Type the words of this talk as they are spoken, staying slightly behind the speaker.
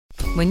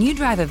When you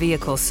drive a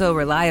vehicle so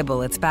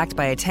reliable it's backed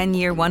by a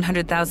 10-year,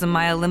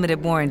 100,000-mile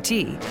limited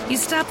warranty, you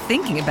stop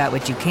thinking about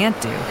what you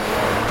can't do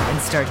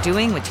and start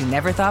doing what you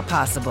never thought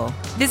possible.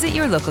 Visit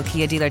your local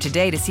Kia dealer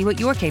today to see what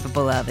you're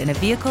capable of in a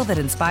vehicle that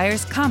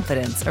inspires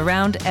confidence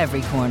around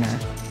every corner.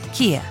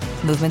 Kia,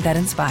 movement that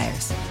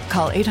inspires.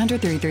 Call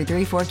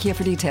 800-333-4KIA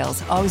for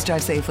details. Always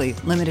drive safely.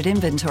 Limited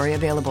inventory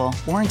available.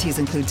 Warranties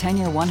include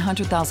 10-year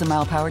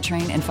 100,000-mile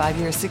powertrain and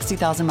 5-year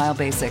 60,000-mile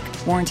basic.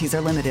 Warranties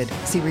are limited.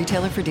 See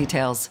retailer for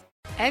details.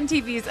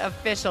 MTV's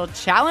official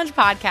Challenge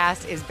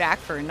podcast is back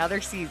for another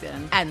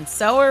season. And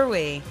so are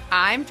we.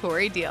 I'm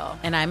Tori Deal.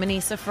 And I'm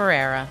Anissa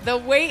Ferreira. The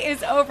wait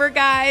is over,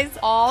 guys.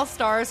 All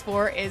Stars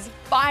 4 is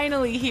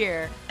finally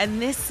here.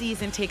 And this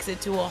season takes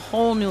it to a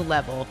whole new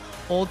level.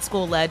 Old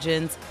school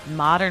legends,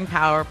 modern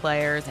power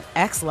players, and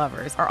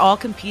ex-lovers are all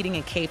competing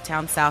in Cape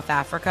Town, South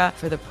Africa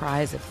for the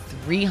prize of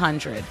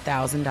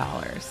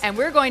 $300,000. And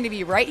we're going to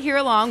be right here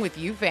along with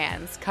you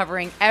fans,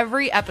 covering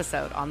every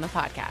episode on the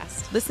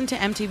podcast. Listen to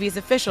MTV's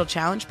official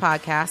Challenge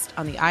podcast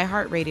on the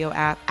iHeartRadio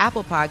app,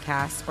 Apple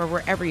Podcasts, or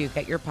wherever you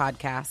get your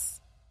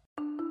podcasts.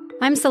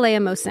 I'm Saleha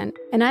Mohsen,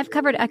 and I've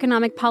covered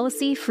economic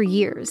policy for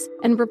years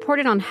and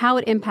reported on how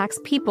it impacts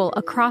people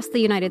across the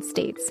United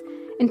States.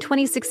 In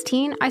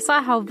 2016, I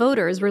saw how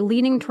voters were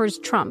leaning towards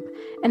Trump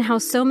and how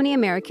so many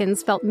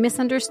Americans felt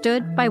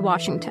misunderstood by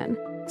Washington.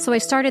 So I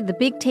started The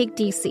Big Take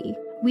DC.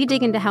 We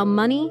dig into how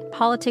money,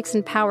 politics,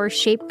 and power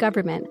shape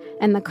government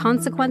and the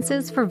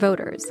consequences for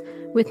voters.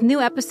 With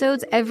new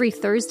episodes every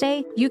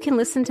Thursday, you can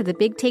listen to The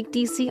Big Take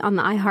DC on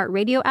the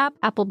iHeartRadio app,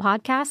 Apple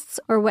Podcasts,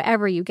 or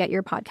wherever you get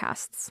your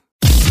podcasts.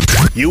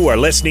 You are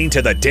listening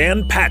to The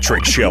Dan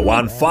Patrick Show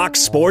on Fox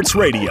Sports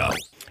Radio.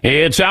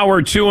 It's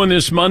hour 2 on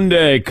this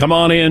Monday. Come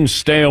on in,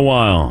 stay a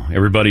while.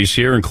 Everybody's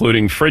here,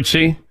 including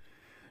Fritzy,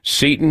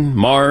 Seaton,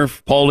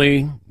 Marv,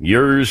 Paulie,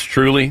 yours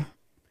truly.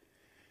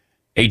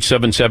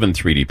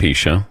 877-3DP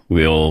Show.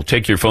 We'll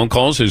take your phone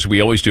calls as we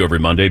always do every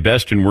Monday.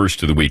 Best and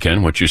worst of the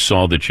weekend. What you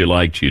saw that you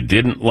liked, you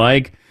didn't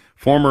like.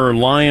 Former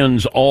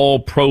Lions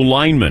All-Pro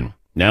lineman,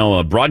 now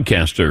a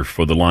broadcaster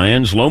for the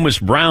Lions. Lomas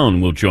Brown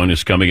will join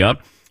us coming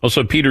up.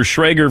 Also, Peter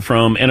Schrager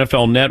from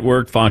NFL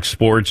Network, Fox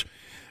Sports.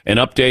 An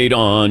update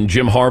on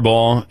Jim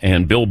Harbaugh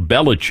and Bill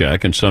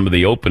Belichick and some of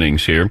the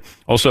openings here.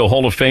 Also,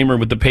 Hall of Famer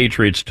with the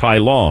Patriots, Ty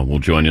Law, will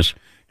join us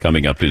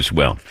coming up as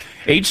well.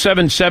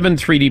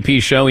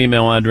 877-3DP Show.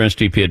 Email address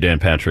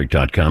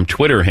dp@danpatrick.com.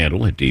 Twitter handle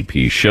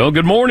 @DP Show.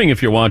 Good morning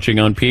if you're watching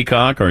on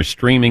Peacock, our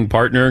streaming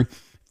partner.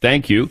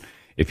 Thank you.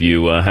 If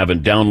you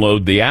haven't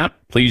downloaded the app,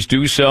 please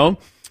do so.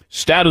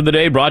 Stat of the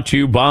day brought to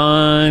you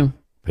by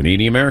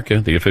Panini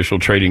America, the official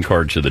trading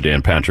cards of the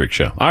Dan Patrick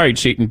Show. All right,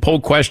 Seaton, poll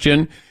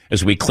question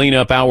as we clean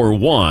up hour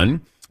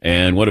 1.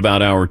 And what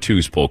about hour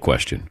 2's poll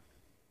question?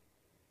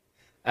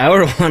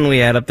 Hour 1 we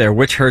had up there,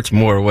 which hurts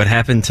more, what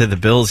happened to the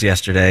Bills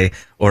yesterday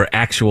or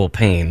actual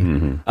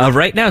pain? Mm-hmm.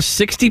 Right now,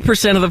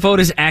 60% of the vote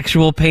is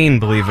actual pain,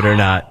 believe it or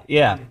not.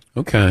 Yeah.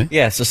 Okay.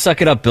 Yeah, so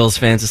suck it up, Bills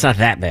fans. It's not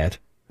that bad.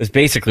 That's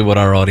basically what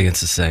our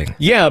audience is saying.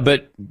 Yeah,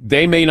 but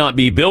they may not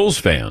be Bills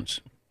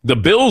fans. The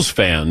Bills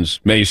fans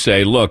may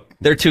say, look,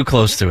 they're too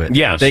close to it.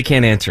 Yes. They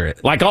can't answer it.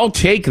 Like, I'll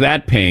take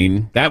that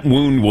pain. That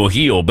wound will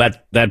heal.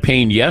 But that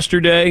pain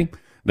yesterday,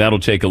 that'll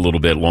take a little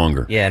bit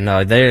longer. Yeah,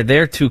 no,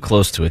 they're too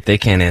close to it. They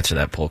can't answer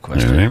that poll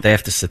question. Right. They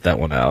have to sit that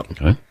one out.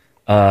 Okay.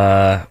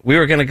 We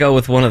were going to go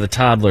with one of the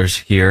toddlers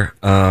here.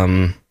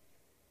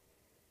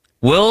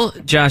 Will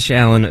Josh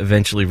Allen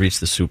eventually reach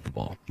the Super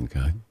Bowl?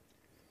 Okay.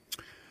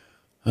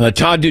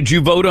 Todd, did you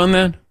vote on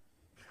that?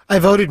 I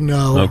voted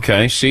no.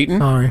 Okay. Seaton?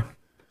 Sorry.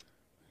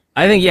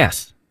 I think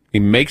yes.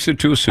 He makes it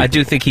to a Super Bowl. I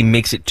do think he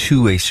makes it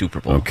to a Super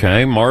Bowl.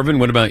 Okay. Marvin,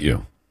 what about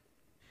you?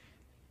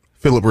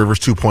 Phillip Rivers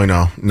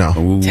 2.0. No.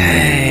 Ooh,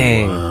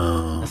 dang.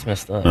 That's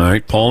messed up. All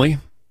right. Paulie?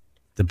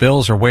 The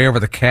Bills are way over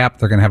the cap.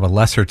 They're going to have a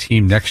lesser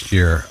team next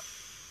year.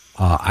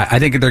 I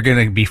think they're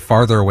going to be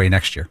farther away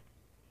next year.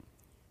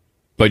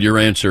 But your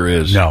answer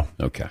is? No.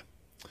 Okay.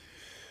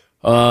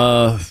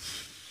 How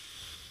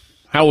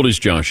old is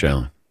Josh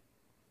Allen?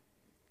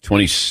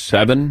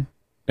 27,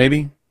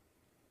 maybe?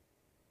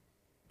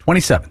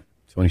 27.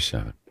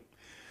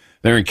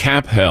 They're in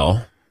cap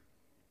hell.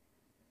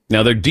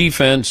 Now, their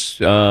defense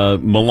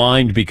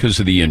maligned because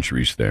of the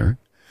injuries there.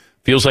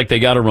 Feels like they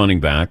got a running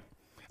back.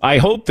 I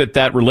hope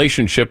that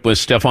relationship with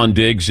Stephon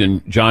Diggs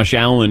and Josh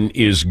Allen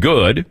is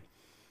good,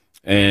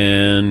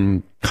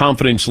 and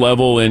confidence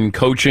level in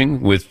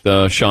coaching with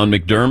Sean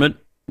McDermott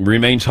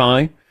remains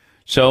high.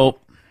 So,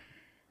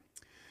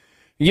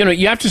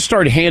 you have to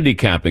start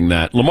handicapping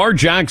that. Lamar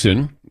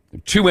Jackson,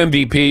 2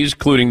 MVPs,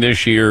 including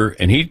this year,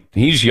 and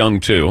he's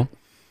young too.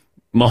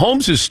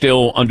 Mahomes is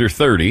still under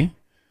 30.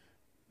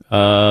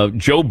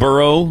 Joe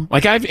Burrow.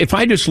 If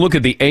I just look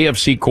at the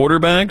AFC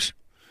quarterbacks,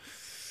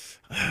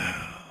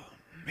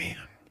 man,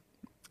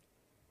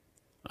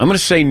 I'm going to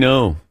say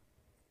no.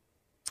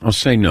 I'll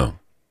say no.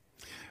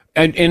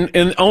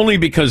 And only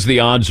because the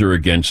odds are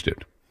against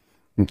it.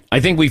 I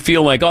think we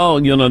feel like,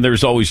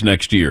 there's always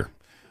next year.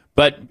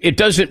 But it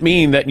doesn't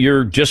mean that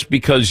just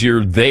because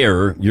you're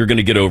there, you're going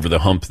to get over the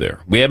hump there.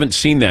 We haven't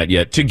seen that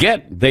yet.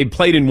 They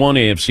played in one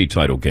AFC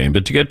title game,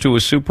 but to get to a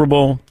Super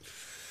Bowl,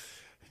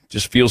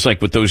 just feels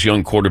like with those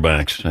young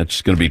quarterbacks,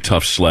 that's going to be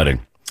tough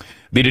sledding.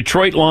 The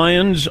Detroit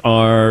Lions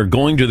are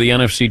going to the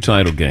NFC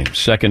title game,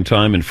 second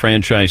time in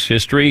franchise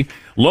history.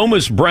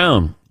 Lomas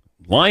Brown,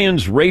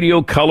 Lions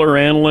radio color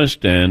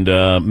analyst and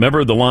member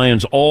of the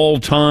Lions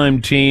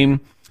all-time team,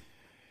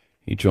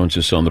 he joins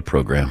us on the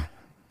program.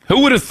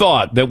 Who would have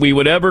thought that we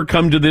would ever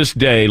come to this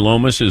day,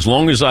 Lomas, as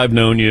long as I've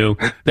known you,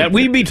 that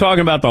we'd be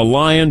talking about the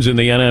Lions in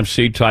the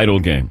NFC title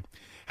game?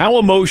 How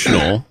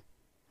emotional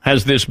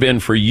has this been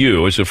for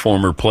you as a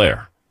former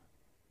player?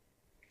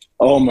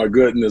 Oh, my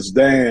goodness,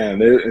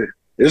 Dan.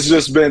 It's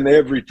just been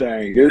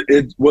everything.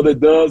 What it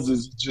does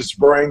is it just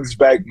brings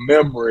back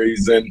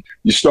memories, and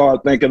you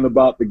start thinking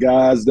about the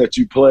guys that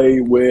you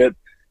played with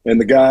and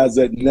the guys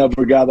that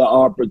never got an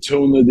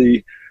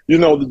opportunity,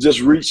 to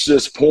just reach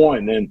this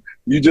point. And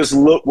you just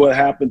look what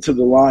happened to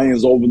the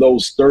Lions over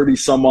those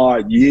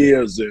 30-some-odd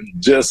years, and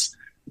just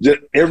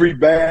every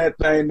bad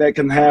thing that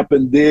can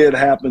happen did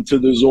happen to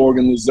this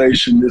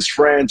organization, this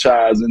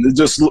franchise. And it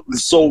just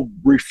looks so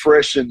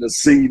refreshing to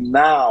see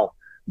now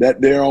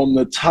that they're on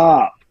the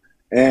top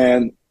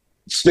and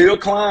still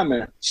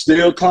climbing,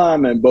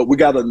 but we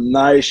got a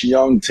nice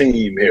young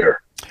team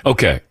here.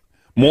 Okay.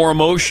 More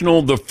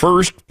emotional, the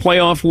first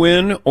playoff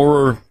win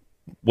or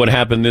what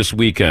happened this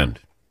weekend?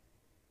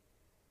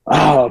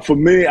 For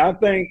me, I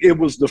think it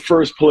was the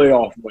first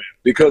playoff win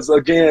because,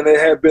 again, it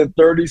had been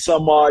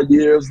 30-some-odd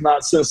years,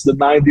 not since the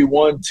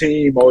 91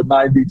 team or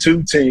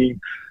 92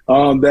 team,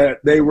 that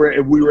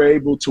we were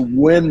able to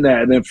win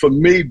that. And for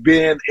me,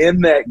 being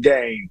in that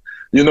game,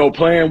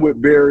 playing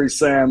with Barry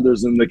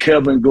Sanders and the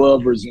Kevin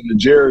Glovers and the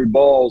Jerry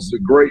Balls, the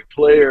great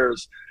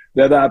players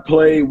that I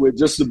played with,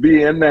 just to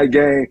be in that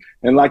game.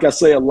 And like I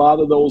say, a lot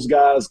of those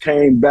guys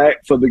came back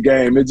for the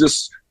game. It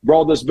just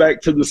brought us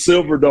back to the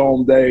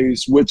Silverdome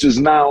days, which is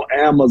now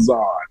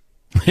Amazon.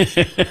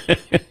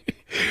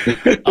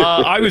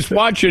 I was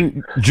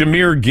watching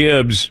Jahmyr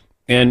Gibbs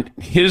and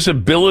his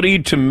ability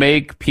to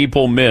make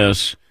people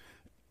miss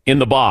in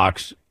the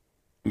box.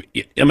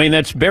 I mean,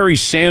 that's Barry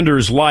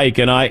Sanders-like,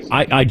 and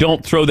I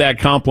don't throw that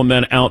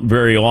compliment out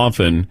very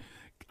often.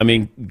 I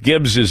mean,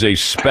 Gibbs is a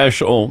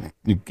special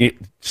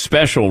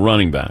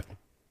running back.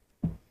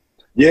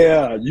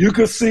 Yeah, you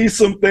could see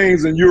some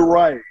things, and you're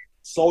right.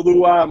 So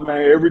do I,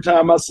 man. Every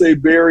time I say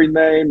Barry's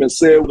name and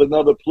say it with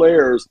other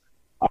players,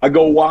 I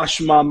go wash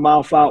my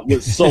mouth out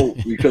with soap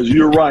because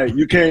you're right.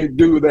 You can't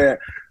do that.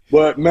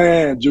 But,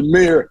 man,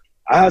 Jahmyr,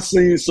 I've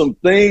seen some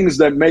things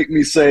that make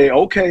me say,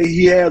 okay,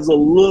 he has a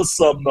little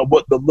something of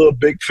what the little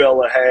big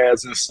fella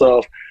has and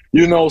stuff.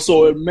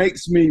 So it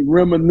makes me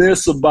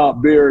reminisce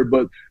about Barry.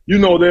 But,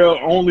 there'll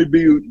only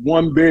be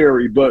one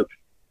Barry. But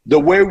the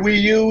way we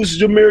use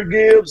Jahmyr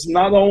Gibbs,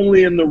 not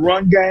only in the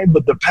run game,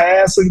 but the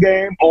passing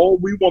game, all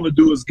we want to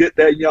do is get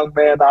that young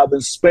man out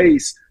in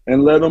space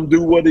and let him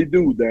do what he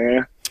do,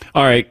 Dan.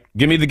 All right.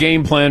 Give me the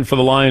game plan for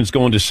the Lions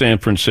going to San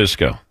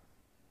Francisco.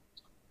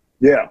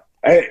 Yeah.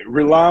 Hey,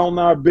 rely on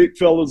our big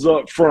fellas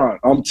up front.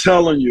 I'm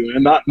telling you,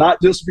 and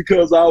not just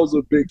because I was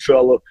a big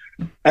fella.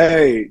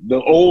 Hey,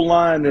 the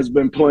O-line has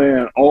been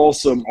playing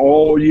awesome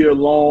all year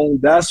long.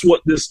 That's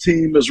what this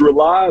team has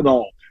relied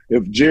on.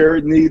 If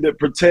Jared needed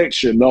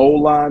protection, the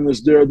O-line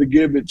is there to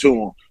give it to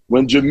him.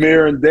 When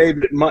Jahmyr and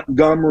David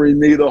Montgomery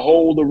need a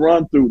hole to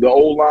run through, the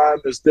O-line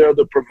is there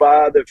to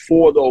provide it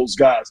for those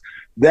guys.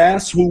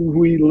 That's who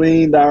we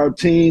leaned our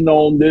team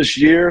on this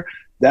year.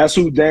 That's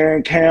who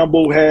Dan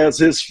Campbell has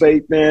his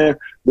faith in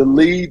to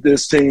lead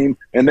this team,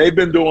 and they've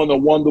been doing a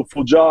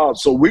wonderful job.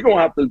 So we're going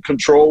to have to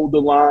control the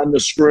line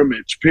of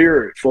scrimmage,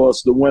 period, for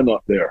us to win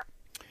up there.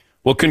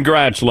 Well,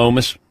 congrats,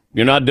 Lomas.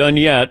 You're not done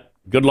yet.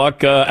 Good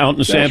luck out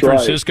in San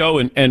Francisco,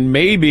 right. and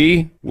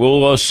maybe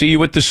we'll see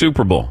you at the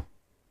Super Bowl.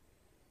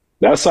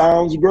 That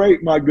sounds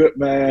great, my good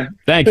man.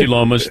 Thank you,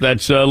 Lomas.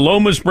 That's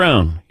Lomas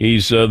Brown.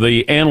 He's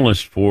the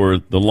analyst for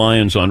the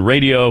Lions on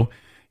radio.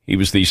 He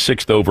was the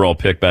 6th overall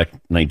pick back in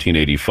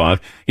 1985.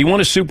 He won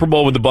a Super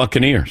Bowl with the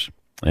Buccaneers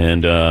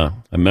and a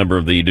member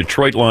of the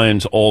Detroit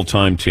Lions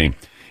all-time team.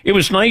 It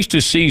was nice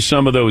to see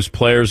some of those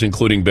players,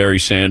 including Barry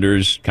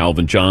Sanders,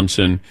 Calvin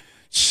Johnson,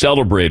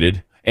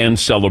 celebrated and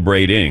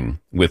celebrating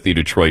with the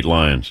Detroit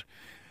Lions.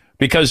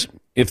 Because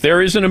if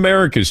there is an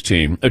America's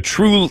team, a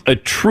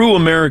true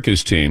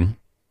America's team,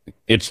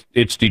 it's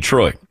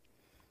Detroit.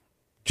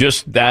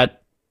 Just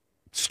that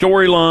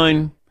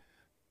storyline,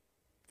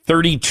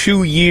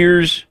 32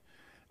 years,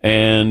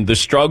 and the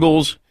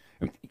struggles.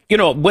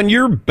 When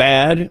you're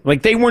bad,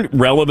 like they weren't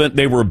relevant,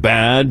 they were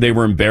bad, they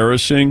were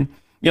embarrassing.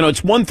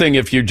 It's one thing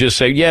if you just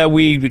say, yeah,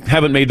 we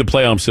haven't made the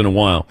playoffs in a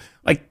while.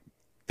 Like,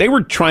 they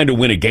were trying to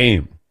win a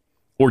game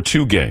or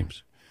 2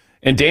 games.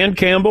 And Dan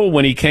Campbell,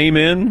 when he came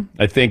in,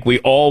 I think we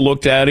all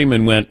looked at him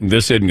and went,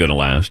 this isn't going to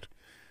last.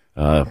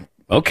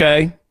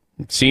 Okay,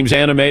 it seems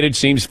animated,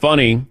 seems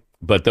funny,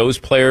 but those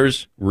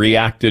players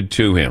reacted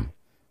to him.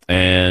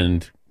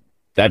 And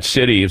that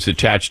city has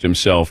attached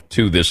himself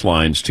to this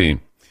Lions team.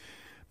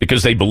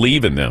 because they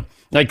believe in them.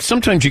 Like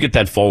sometimes you get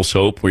that false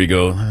hope where you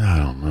go, I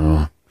don't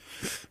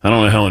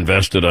know how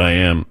invested I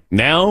am.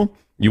 Now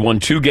you won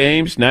 2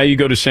 games. Now you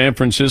go to San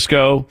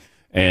Francisco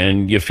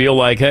and you feel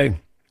like, hey,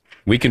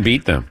 we can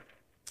beat them.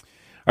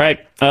 All right,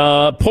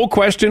 poll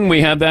question.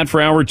 We have that for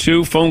hour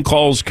 2. Phone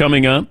calls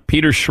coming up.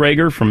 Peter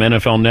Schrager from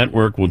NFL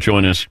Network will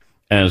join us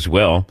as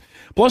well.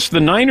 Plus, the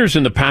Niners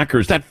and the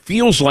Packers, that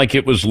feels like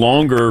it was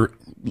long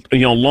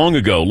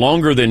ago,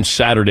 longer than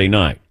Saturday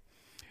night.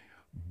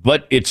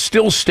 But it's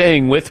still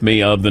staying with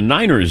me of the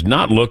Niners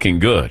not looking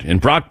good and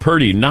Brock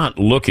Purdy not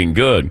looking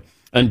good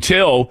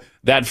until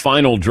that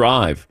final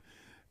drive.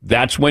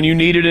 That's when you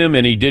needed him,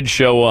 and he did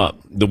show up.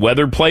 The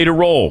weather played a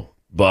role,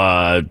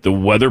 but the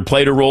weather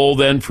played a role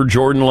then for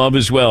Jordan Love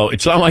as well.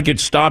 It's not like it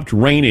stopped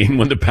raining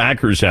when the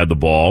Packers had the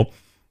ball,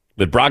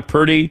 but Brock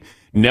Purdy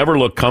never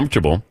looked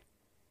comfortable,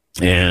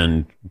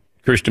 and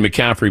Christian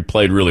McCaffrey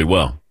played really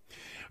well.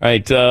 All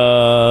right,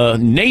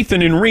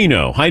 Nathan in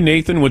Reno. Hi,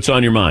 Nathan. What's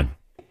on your mind?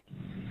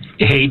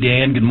 Hey,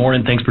 Dan. Good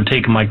morning. Thanks for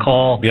taking my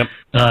call. Yep.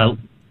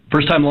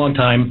 First time, long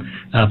time.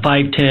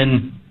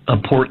 5'10", a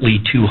portly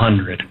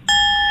 200.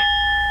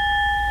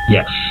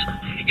 Yes.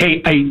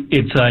 Hey,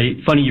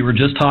 it's funny you were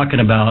just talking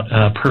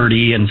about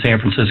Purdy and San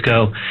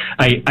Francisco.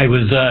 I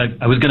was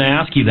going to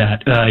ask you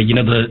that.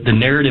 The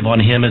narrative on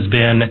him has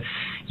been,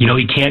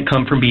 he can't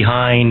come from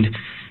behind.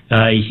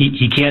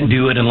 He can't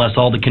do it unless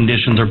all the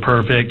conditions are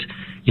perfect.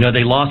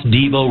 They lost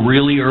Devo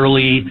really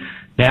early,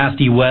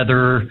 nasty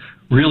weather,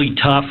 really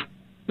tough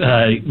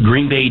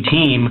Green Bay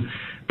team,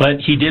 but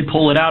he did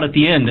pull it out at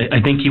the end.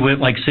 I think he went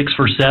like 6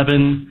 for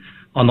 7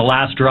 on the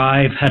last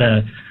drive, had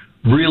a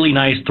really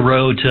nice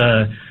throw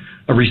to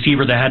a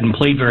receiver that hadn't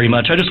played very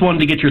much. I just wanted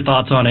to get your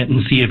thoughts on it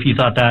and see if you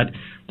thought that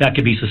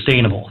could be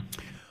sustainable.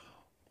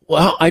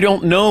 Well, I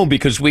don't know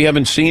because we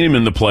haven't seen him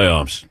in the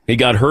playoffs. He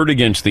got hurt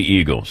against the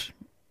Eagles.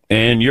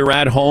 And you're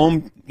at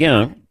home,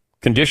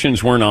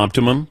 conditions weren't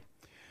optimum.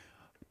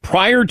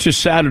 Prior to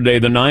Saturday,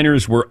 the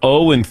Niners were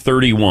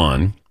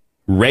 0-31,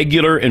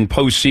 regular and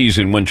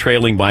postseason when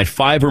trailing by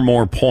 5 or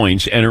more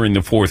points entering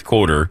the fourth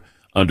quarter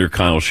under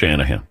Kyle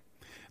Shanahan.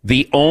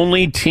 The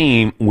only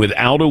team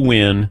without a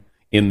win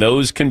in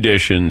those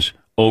conditions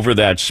over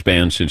that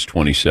span since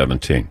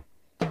 2017.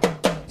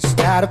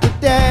 Start of the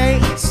day,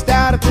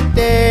 start of the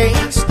day,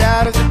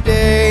 start of the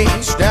day,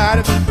 start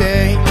of the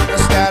day,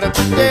 start of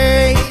the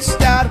day,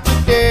 start of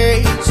the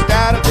day,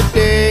 start of the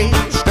day,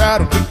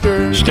 start of the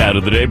day. Stat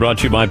of the day brought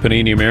to you by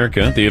Panini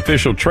America, the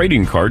official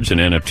trading cards and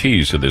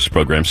NFTs of this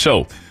program.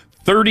 So,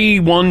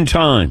 31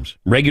 times,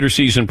 regular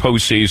season,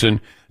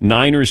 postseason,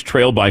 Niners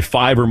trailed by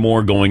 5 or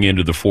more going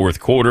into the fourth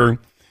quarter.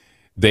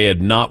 They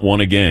had not won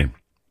a game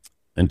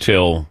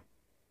until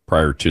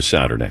prior to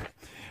Saturday.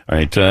 All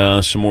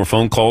right, some more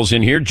phone calls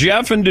in here.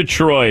 Jeff in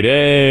Detroit.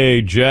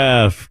 Hey,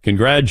 Jeff,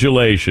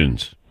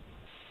 congratulations.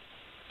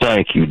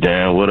 Thank you,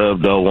 Dan. What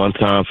up, though? One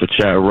time for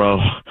chat row.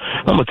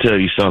 I'm going to tell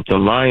you something.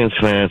 Lions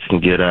fans can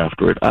get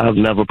after it. I've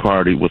never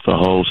partied with the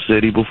whole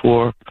city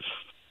before.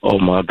 Oh,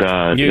 my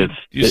God. You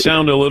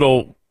sound a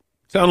little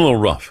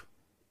rough.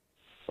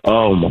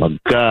 Oh, my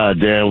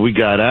God, Dan. We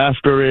got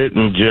after it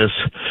and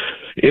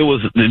it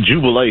was the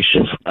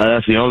jubilation.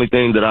 That's the only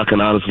thing that I can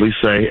honestly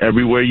say.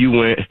 Everywhere you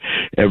went,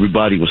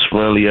 everybody was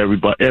friendly.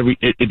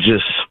 It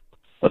just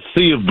a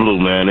sea of blue,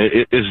 man.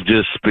 It's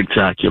just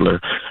spectacular.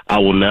 I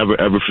will never,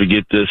 ever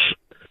forget this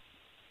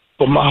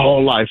for my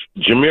whole life.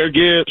 Jahmyr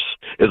Gibbs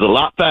is a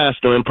lot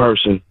faster in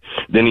person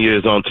than he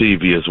is on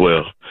TV as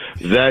well.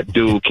 That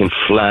dude can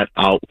flat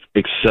out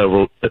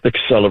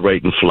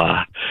accelerate and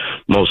fly.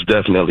 Most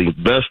definitely.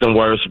 Best and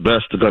worst.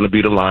 Best are going to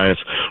be the Lions.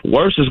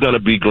 Worst is going to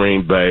be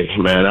Green Bay.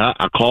 Man,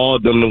 I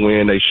called them to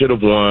win. They should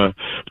have won.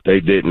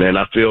 They didn't. And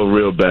I feel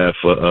real bad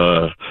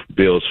for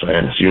Bills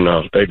fans.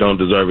 They don't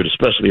deserve it,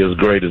 especially as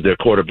great as their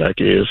quarterback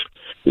is.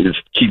 They just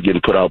keep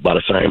getting put out by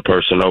the same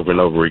person over and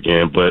over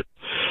again. But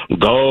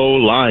go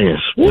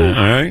Lions. Woo. All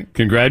right.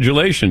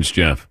 Congratulations,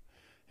 Jeff.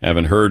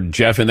 Haven't heard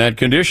Jeff in that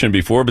condition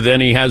before, but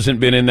then he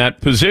hasn't been in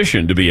that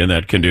position to be in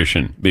that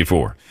condition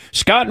before.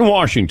 Scott in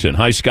Washington.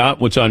 Hi, Scott.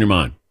 What's on your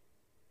mind?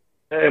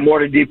 Hey,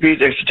 morning, DP.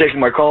 Thanks for taking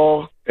my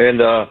call. And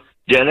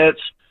Janet,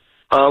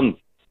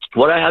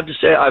 what I have to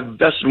say, I have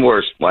best and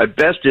worst. My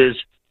best is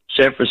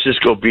San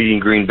Francisco beating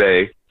Green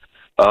Bay.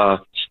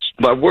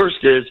 My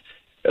worst is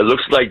it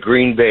looks like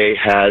Green Bay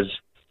has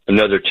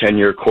another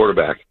 10-year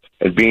quarterback.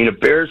 And being a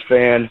Bears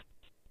fan,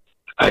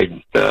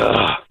 I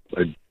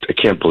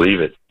can't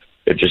believe it.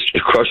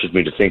 It crushes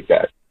me to think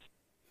that.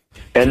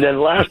 And then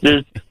last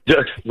is,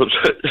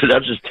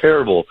 that's just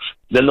terrible.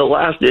 Then the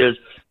last is,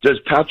 does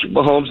Patrick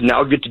Mahomes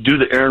now get to do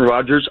the Aaron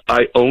Rodgers,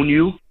 I own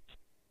you?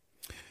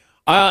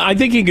 I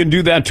think he can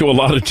do that to a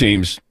lot of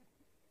teams.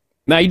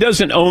 Now, he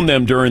doesn't own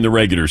them during the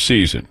regular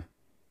season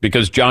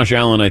because Josh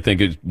Allen, I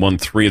think, has won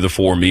 3 of the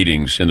 4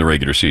 meetings in the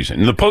regular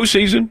season. In the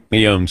postseason,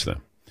 he owns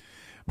them.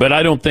 But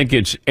I don't think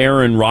it's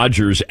Aaron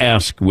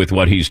Rodgers-esque with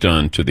what he's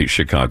done to the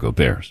Chicago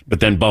Bears. But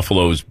then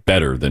Buffalo's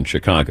better than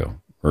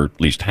Chicago, or at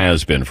least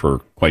has been for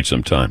quite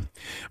some time.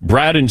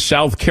 Brad in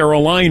South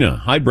Carolina.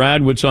 Hi,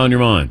 Brad. What's on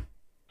your mind?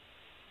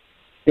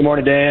 Good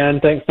morning, Dan.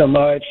 Thanks so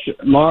much.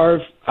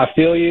 Marv, I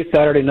feel you.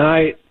 Saturday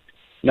night,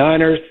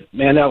 Niners,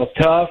 man, that was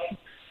tough,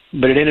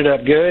 but it ended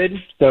up good.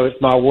 So it's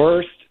my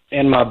worst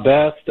and my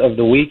best of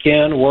the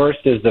weekend. Worst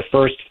is the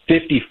first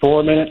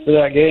 54 minutes of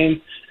that game.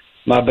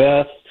 My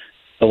best,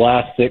 the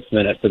last 6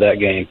 minutes of that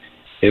game.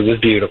 It was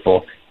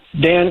beautiful.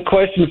 Dan,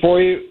 question for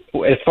you.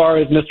 As far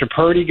as Mr.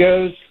 Purdy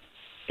goes,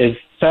 is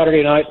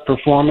Saturday night's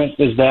performance,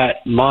 is that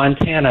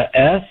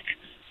Montana-esque,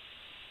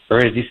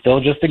 or is he still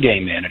just a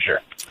game manager?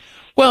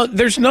 Well,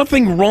 there's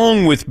nothing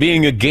wrong with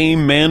being a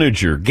game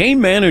manager. Game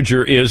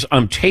manager is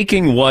I'm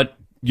taking what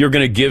you're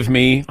going to give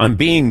me. I'm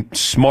being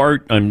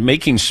smart. I'm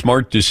making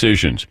smart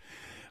decisions.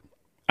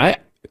 I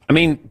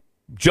mean,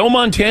 Joe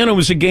Montana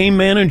was a game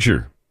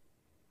manager.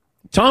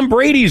 Tom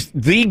Brady's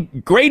the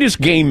greatest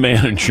game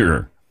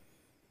manager.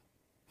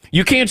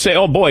 You can't say,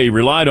 oh, boy, he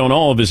relied on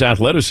all of his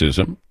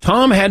athleticism.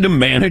 Tom had to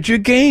manage a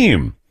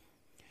game.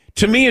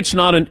 To me, it's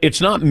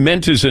not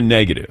meant as a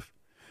negative.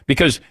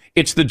 Because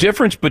it's the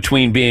difference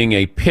between being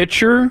a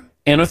pitcher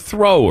and a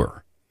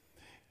thrower.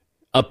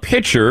 A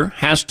pitcher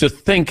has to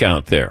think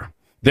out there.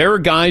 There are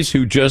guys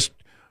who just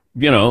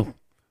go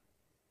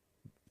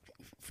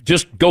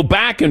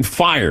back and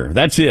fire.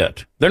 That's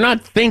it. They're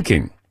not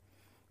thinking.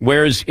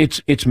 Whereas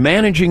it's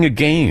managing a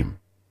game.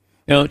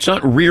 It's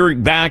not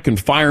rearing back and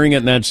firing it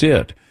and that's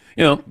it.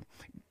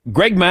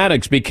 Greg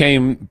Maddux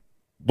became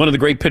one of the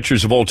great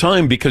pitchers of all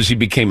time because he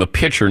became a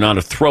pitcher, not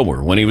a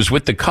thrower. When he was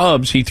with the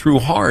Cubs, he threw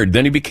hard.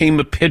 Then he became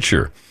a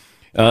pitcher.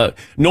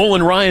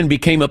 Nolan Ryan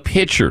became a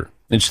pitcher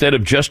instead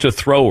of just a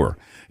thrower.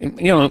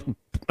 And,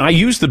 I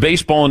use the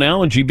baseball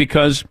analogy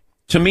because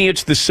to me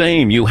it's the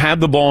same. You have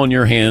the ball in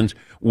your hands.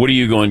 What are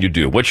you going to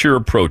do? What's your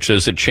approach?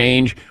 Does it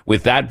change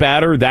with that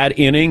batter, that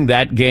inning,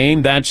 that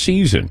game, that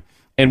season?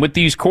 And with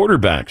these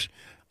quarterbacks,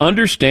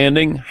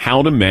 understanding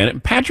how to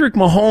manage. Patrick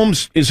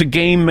Mahomes is a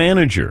game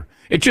manager.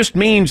 It just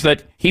means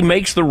that he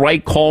makes the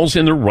right calls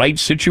in the right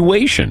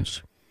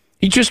situations.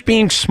 He's just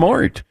being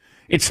smart.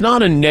 It's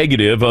not a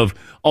negative of,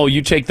 oh,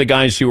 you take the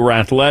guys who are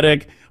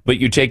athletic, but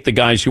you take the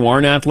guys who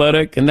aren't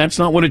athletic, and that's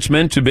not what it's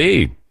meant to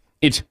be.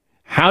 It's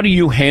how do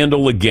you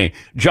handle a game?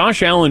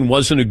 Josh Allen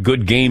wasn't a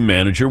good game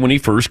manager when he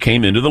first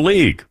came into the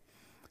league.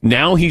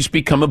 Now he's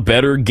become a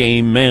better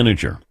game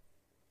manager.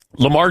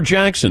 Lamar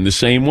Jackson, the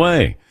same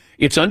way.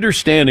 It's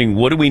understanding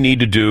what do we need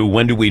to do,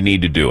 when do we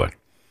need to do it.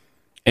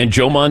 And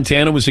Joe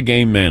Montana was a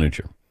game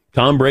manager.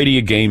 Tom Brady,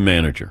 a game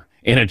manager.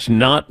 And it's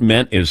not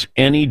meant as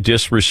any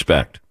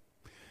disrespect.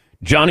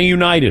 Johnny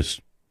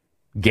Unitas,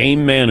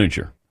 game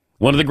manager.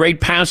 One of the great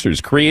passers,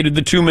 created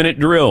the 2-minute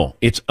drill.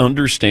 It's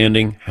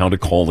understanding how to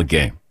call the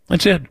game.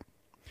 That's it.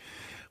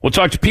 We'll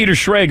talk to Peter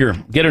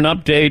Schrager, get an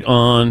update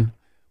on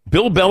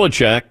Bill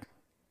Belichick.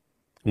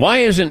 Why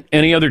isn't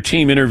any other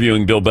team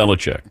interviewing Bill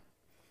Belichick?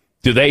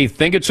 Do they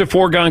think it's a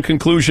foregone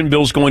conclusion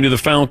Bill's going to the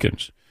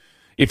Falcons?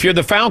 If you're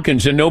the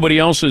Falcons and nobody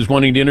else is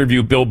wanting to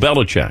interview Bill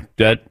Belichick,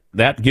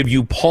 that give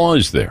you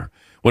pause there.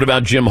 What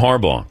about Jim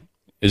Harbaugh?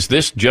 Is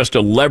this just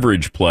a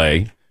leverage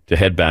play to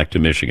head back to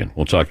Michigan?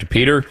 We'll talk to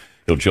Peter.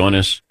 He'll join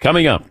us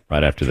coming up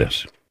right after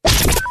this.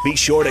 Be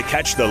sure to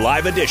catch the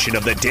live edition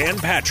of the Dan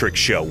Patrick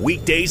Show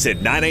weekdays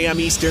at 9 a.m.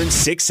 Eastern,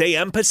 6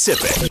 a.m.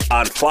 Pacific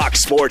on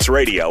Fox Sports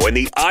Radio and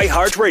the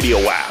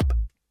iHeartRadio app.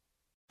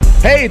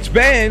 Hey, it's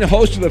Ben,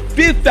 host of the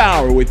Fifth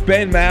Hour with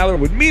Ben Maller. It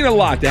would mean a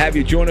lot to have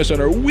you join us on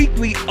our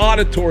weekly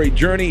auditory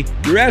journey.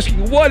 You're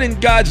asking, what in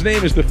God's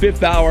name is the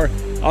Fifth Hour?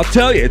 I'll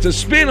tell you, it's a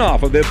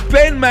spin-off of the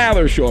Ben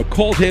Maller Show, a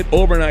cult hit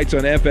overnights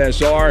on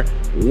FSR.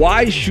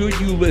 Why should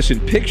you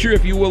listen? Picture,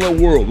 if you will,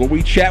 a world where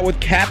we chat with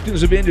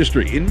captains of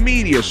industry in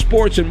media,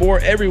 sports, and more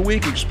every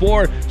week.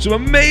 Explore some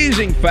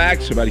amazing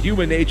facts about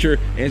human nature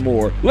and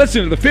more.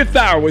 Listen to the Fifth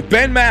Hour with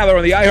Ben Maller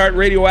on the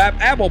iHeartRadio app,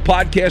 Apple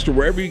Podcast, or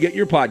wherever you get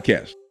your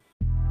podcasts.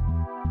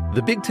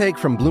 The Big Take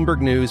from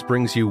Bloomberg News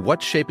brings you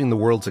what's shaping the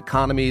world's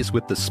economies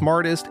with the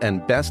smartest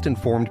and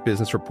best-informed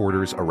business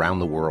reporters around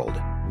the world.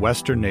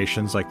 Western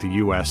nations like the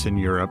U.S. and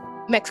Europe.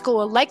 Mexico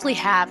will likely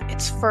have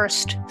its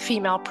first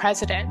female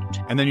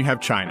president. And then you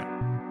have China.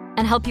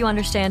 And help you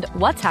understand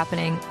what's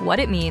happening, what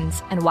it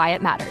means, and why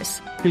it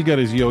matters. He'll get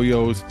his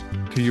yo-yos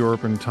to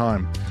Europe in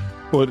time.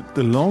 But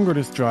the longer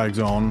this drags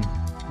on,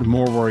 the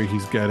more worry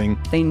he's getting.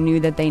 They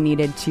knew that they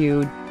needed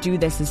to do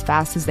this as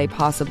fast as they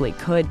possibly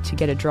could to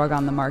get a drug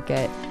on the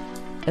market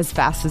as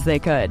fast as they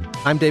could.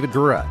 I'm David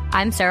Gura.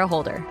 I'm Sarah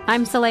Holder.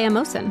 I'm Saleha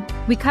Mohsen.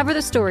 We cover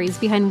the stories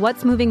behind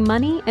what's moving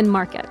money and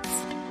markets.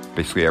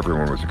 Basically,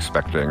 everyone was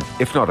expecting,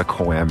 if not a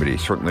calamity,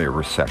 certainly a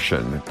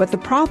recession. But the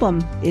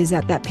problem is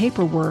that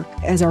paperwork,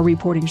 as our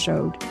reporting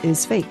showed,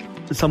 is fake.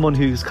 As someone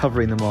who's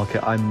covering the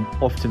market, I'm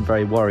often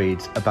very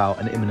worried about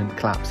an imminent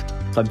collapse.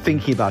 So I'm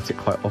thinking about it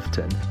quite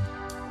often.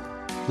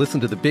 Listen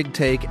to The Big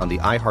Take on the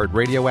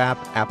iHeartRadio app,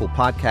 Apple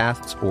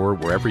Podcasts, or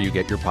wherever you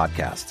get your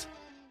podcasts.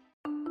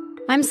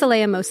 I'm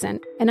Saleha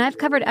Mohsen, and I've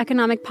covered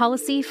economic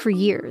policy for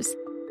years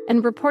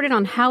and reported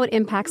on how it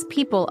impacts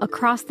people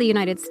across the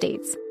United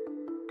States.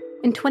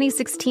 In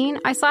 2016,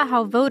 I saw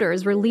how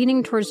voters were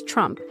leaning towards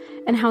Trump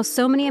and how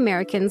so many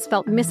Americans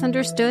felt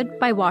misunderstood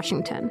by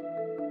Washington.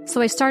 So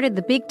I started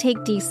The Big Take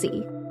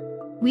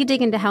DC. We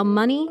dig into how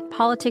money,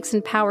 politics,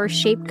 and power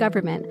shape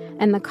government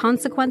and the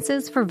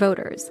consequences for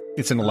voters.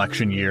 It's an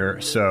election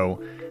year,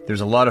 so there's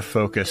a lot of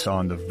focus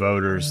on the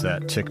voters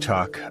that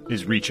TikTok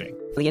is reaching.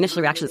 The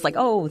initial reaction is like,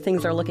 oh,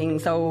 things are looking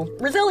so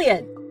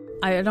resilient.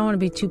 I don't want to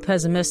be too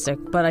pessimistic,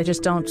 but I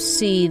just don't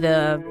see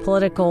the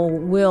political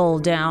will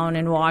down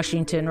in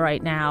Washington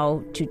right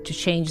now to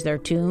change their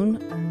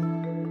tune.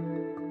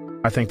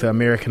 I think the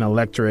American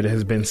electorate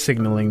has been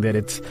signaling that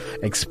it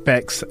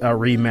expects a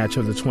rematch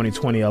of the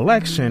 2020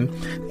 election.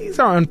 These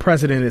are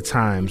unprecedented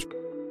times.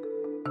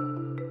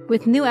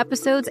 With new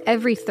episodes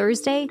every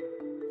Thursday,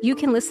 you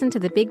can listen to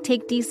The Big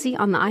Take DC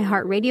on the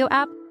iHeartRadio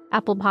app,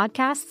 Apple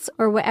Podcasts,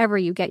 or wherever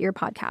you get your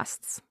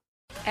podcasts.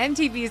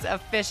 MTV's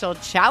official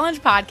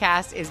Challenge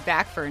podcast is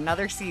back for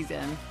another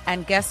season.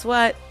 And guess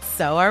what?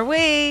 So are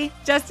we.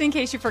 Just in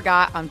case you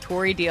forgot, I'm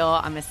Tori Deal.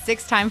 I'm a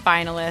 6-time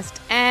finalist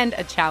and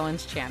a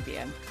Challenge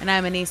champion. And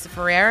I'm Anissa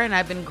Ferreira, and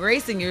I've been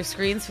gracing your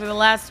screens for the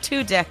last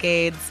 2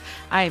 decades.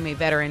 I am a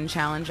veteran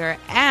challenger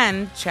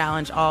and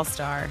Challenge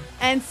All-Star.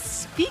 And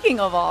speaking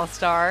of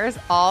All-Stars,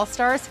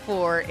 All-Stars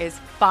 4 is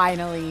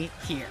finally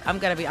here. I'm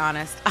going to be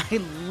honest. I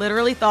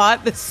literally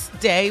thought this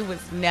day was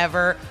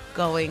never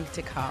going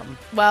to come.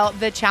 Well,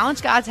 the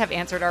Challenge gods have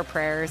answered our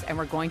prayers, and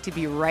we're going to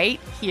be right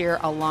here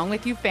along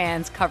with you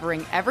fans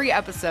covering every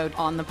episode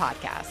on the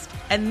podcast.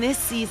 And this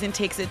season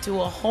takes it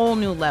to a whole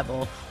new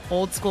level.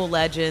 Old school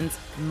legends,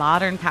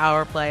 modern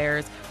power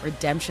players,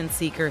 redemption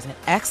seekers, and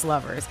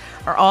ex-lovers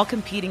are all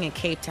competing in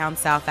Cape Town,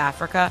 South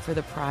Africa for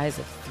the prize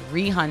of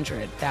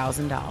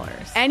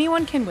 $300,000.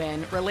 Anyone can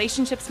win,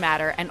 relationships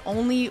matter, and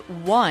only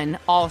one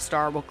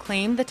All-Star will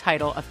claim the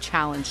title of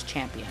Challenge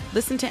Champion.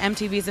 Listen to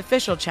MTV's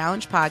official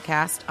Challenge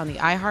podcast on the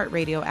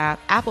iHeartRadio app,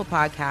 Apple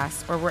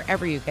Podcasts, or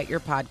wherever you get your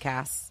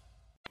podcasts.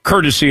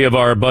 Courtesy of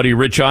our buddy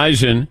Rich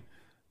Eisen,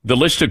 the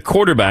list of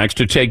quarterbacks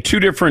to take 2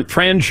 different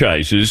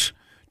franchises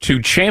to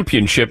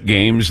championship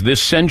games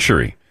this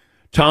century.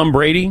 Tom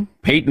Brady,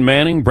 Peyton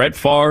Manning, Brett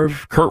Favre,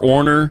 Kurt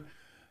Warner,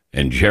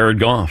 and Jared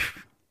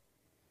Goff.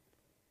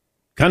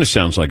 Kind of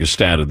sounds like a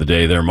stat of the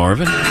day there,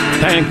 Marvin.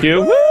 Thank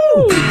you. Woo!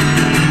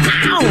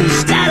 Ow!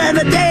 Stat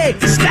of the day!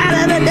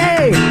 Stat of the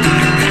day!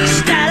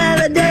 Stat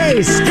of the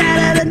day!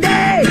 Stat of the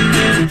day!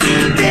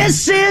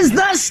 This is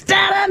the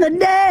stat of the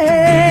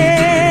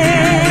day!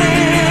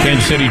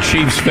 Kansas City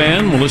Chiefs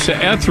fan Melissa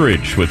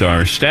Etheridge with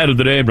our stat of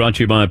the day, brought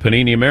to you by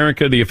Panini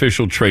America, the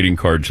official trading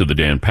cards of the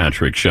Dan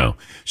Patrick Show.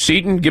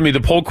 Seton, give me the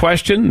poll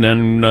question,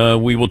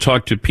 then we will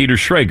talk to Peter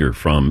Schrager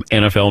from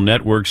NFL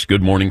Network's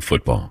Good Morning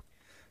Football.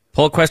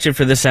 Poll question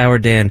for this hour,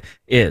 Dan,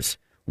 is,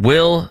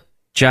 will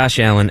Josh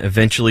Allen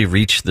eventually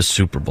reach the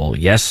Super Bowl,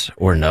 yes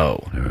or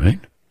no? All right.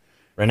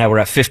 Right now we're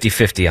at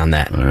 50-50 on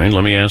that. All right,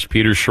 let me ask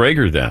Peter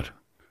Schrager that.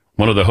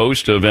 One of the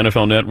hosts of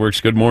NFL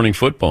Network's Good Morning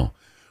Football.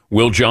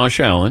 Will Josh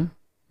Allen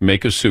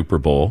make a Super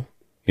Bowl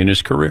in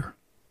his career?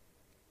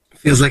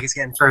 Feels like it's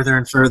getting further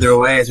and further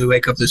away as we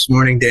wake up this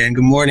morning, Dan.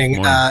 Good morning.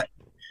 Good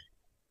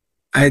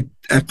morning.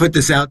 I put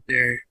this out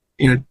there.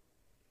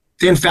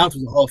 Dan Fouts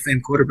was a Hall of Fame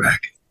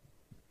quarterback.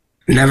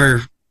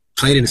 Never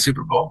played in a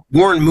Super Bowl.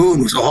 Warren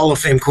Moon was a Hall of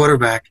Fame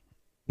quarterback.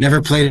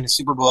 Never played in a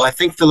Super Bowl. I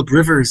think Phillip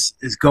Rivers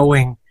is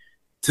going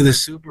to the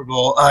Super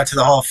Bowl, to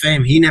the Hall of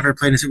Fame. He never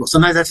played in a Super Bowl.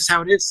 Sometimes that's just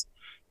how it is.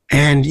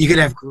 And you can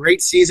have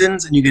great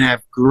seasons and you can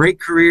have great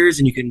careers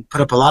and you can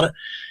put up a lot of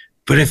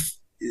 – but if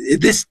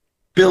this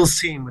Bills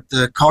team with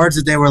the cards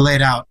that they were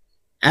laid out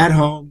at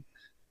home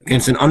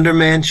against an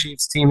undermanned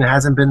Chiefs team that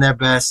hasn't been their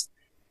best,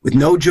 with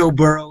no Joe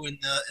Burrow in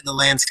the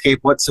landscape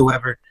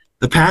whatsoever,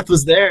 the path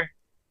was there.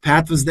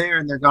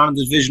 And they're gone in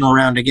the divisional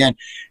round again.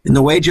 And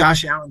the way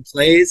Josh Allen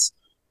plays,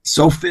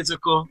 so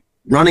physical,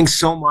 running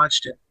so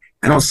much,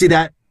 I don't see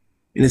that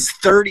in his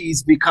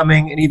 30s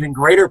becoming an even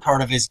greater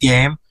part of his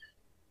game.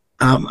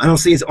 I don't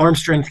see his arm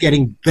strength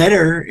getting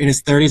better in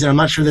his 30s, and I'm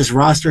not sure this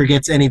roster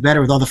gets any better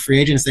with all the free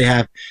agents they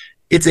have.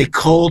 It's a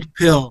cold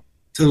pill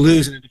to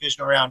lose in the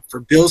divisional round. For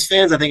Bills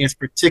fans, I think it's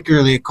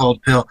particularly a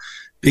cold pill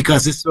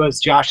because this was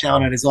Josh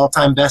Allen at his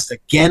all-time best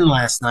again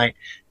last night,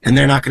 and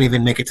they're not going to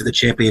even make it to the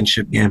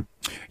championship game.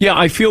 Yeah,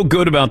 I feel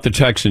good about the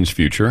Texans'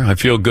 future. I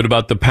feel good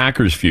about the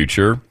Packers'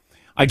 future.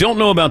 I don't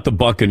know about the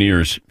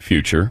Buccaneers'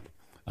 future.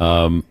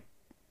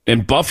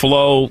 In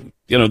Buffalo,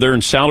 they're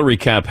in salary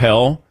cap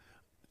hell.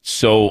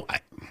 So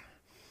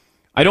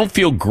I don't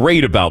feel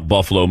great about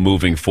Buffalo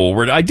moving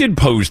forward. I did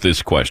pose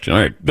this question. All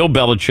right, Bill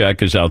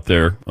Belichick is out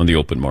there on the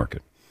open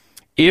market.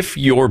 If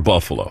you're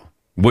Buffalo,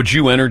 would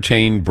you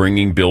entertain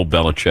bringing Bill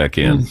Belichick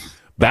in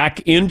back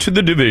into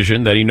the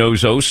division that he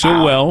knows oh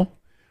so well?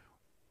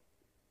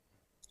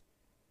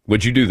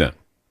 Would you do that?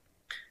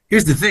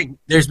 Here's the thing.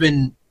 There's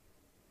been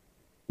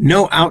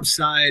no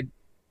outside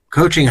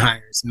coaching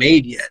hires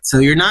made yet. So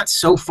you're not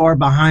so far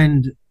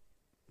behind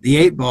the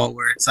 8 ball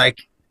where it's like,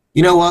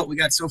 you know what, we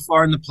got so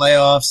far in the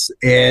playoffs,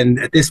 and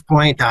at this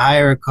point, to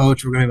hire a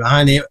coach, we're going to be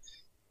behind the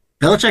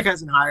 – Belichick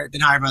hasn't been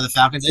hired by the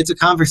Falcons. It's a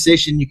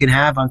conversation you can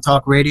have on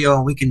talk radio,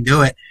 and we can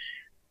do it.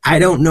 I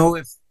don't know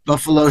if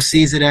Buffalo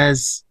sees it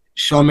as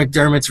Sean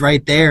McDermott's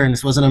right there, and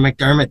this wasn't a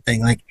McDermott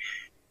thing. Like,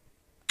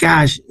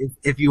 gosh,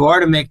 if you are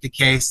to make the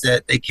case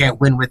that they can't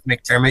win with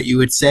McDermott, you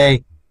would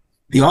say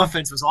the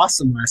offense was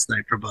awesome last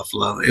night for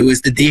Buffalo. It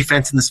was the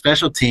defense and the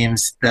special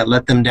teams that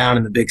let them down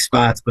in the big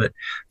spots. But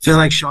I feel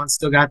like Sean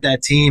still got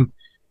that team.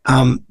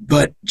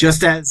 But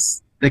just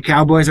as the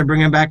Cowboys are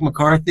bringing back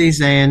McCarthy,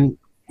 saying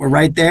we're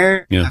right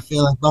there, I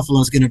feel like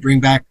Buffalo's going to bring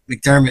back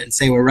McDermott and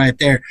say we're right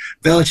there.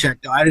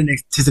 Belichick, though, I didn't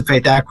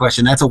anticipate that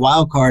question. That's a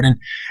wild card. And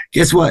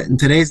guess what? In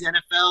today's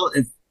NFL,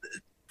 if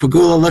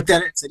Pagula looked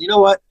at it and said, you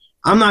know what?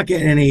 I'm not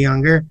getting any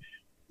younger.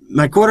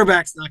 My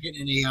quarterback's not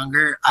getting any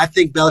younger. I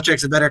think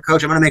Belichick's a better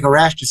coach. I'm going to make a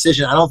rash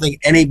decision. I don't think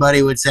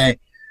anybody would say,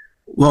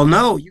 well,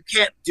 no, you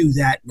can't do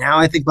that now.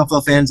 I think Buffalo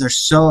fans are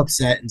so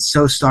upset and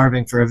so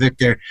starving for a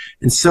victor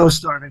and so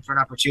starving for an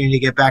opportunity to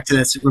get back to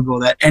that Super Bowl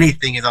that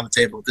anything is on the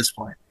table at this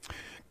point.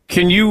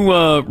 Can you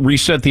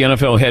reset the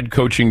NFL head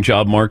coaching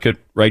job market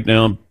right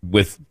now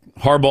with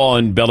Harbaugh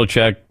and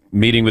Belichick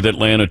meeting with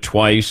Atlanta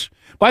twice?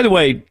 By the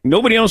way,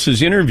 nobody else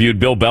has interviewed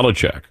Bill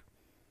Belichick.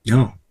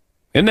 No.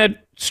 Isn't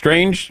that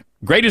strange?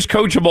 Greatest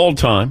coach of all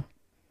time,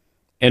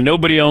 and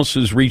nobody else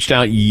has reached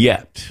out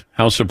yet.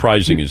 How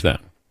surprising is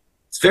that?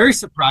 It's very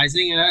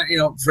surprising.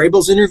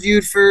 Vrabel's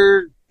interviewed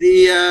for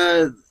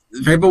the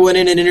Vrabel went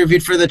in and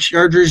interviewed for the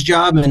Chargers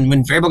job, and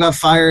when Vrabel got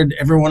fired,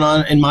 everyone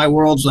in my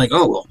world's like,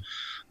 oh, well,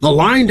 the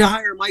line to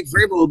hire Mike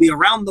Vrabel will be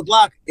around the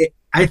block.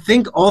 I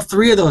think all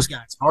three of those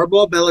guys,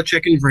 Harbaugh,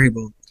 Belichick, and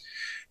Vrabel,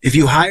 if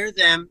you hire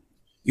them,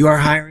 you are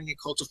hiring a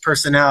cult of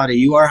personality.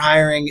 You are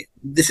hiring,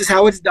 this is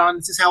how it's done,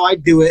 this is how I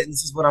do it, and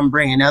this is what I'm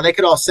bringing. Now, they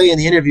could all say in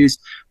the interviews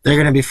they're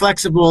going to be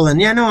flexible,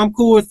 and I'm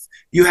cool with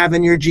you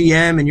having your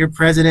GM and your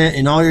president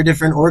and all your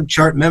different org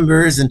chart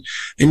members, and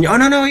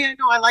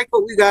I like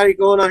what we got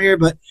going on here,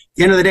 but at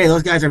the end of the day,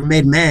 those guys are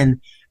made men,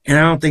 and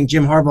I don't think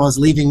Jim Harbaugh is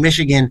leaving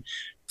Michigan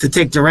to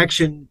take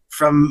direction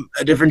from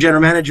a different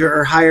general manager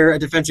or hire a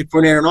defensive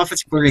coordinator and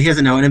offensive coordinator. He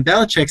doesn't know. And in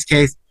Belichick's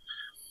case,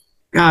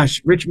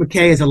 gosh, Rich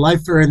McKay is a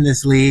lifer in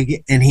this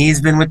league, and he's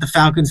been with the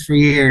Falcons for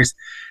years,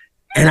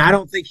 and I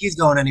don't think he's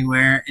going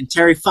anywhere. And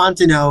Terry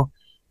Fontenot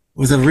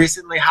was a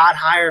recently hot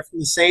hire from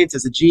the Saints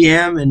as a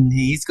GM, and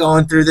he's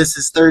going through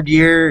his third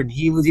year, and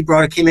he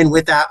came in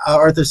with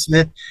Arthur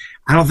Smith.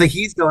 I don't think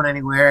he's going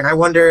anywhere, and I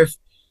wonder if,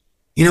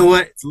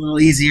 it's a little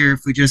easier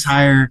if we just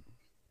hire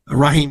a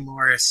Raheem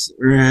Morris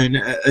or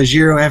a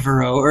Giro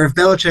Evero, or if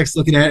Belichick's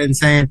looking at it and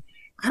saying,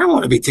 I don't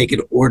want to be taking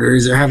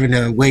orders or having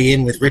to weigh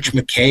in with Rich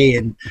McKay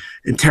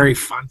and Terry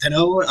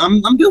Fontenot.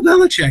 I'm Bill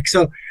Belichick.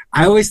 So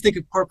I always think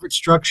of corporate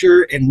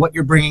structure and what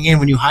you're bringing in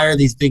when you hire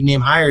these big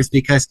name hires,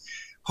 because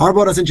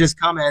Harbaugh doesn't just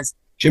come as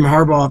Jim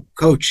Harbaugh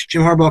coach.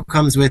 Jim Harbaugh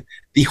comes with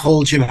the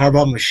whole Jim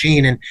Harbaugh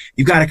machine, and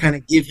you've got to kind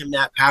of give him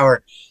that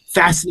power.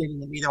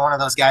 Fascinating that neither one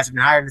of those guys have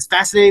been hired. It's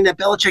fascinating that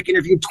Belichick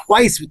interviewed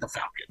twice with the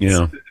Falcons.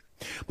 Yeah.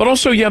 But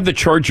also you have the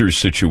Chargers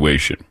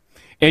situation.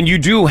 And you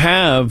do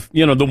have,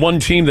 the one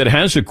team that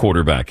has a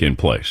quarterback in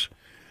place.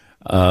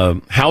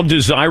 How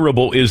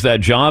desirable is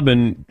that job,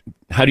 and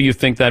how do you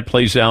think that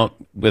plays out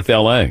with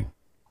L.A.?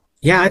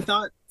 Yeah, I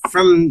thought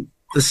from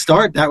the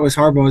start that was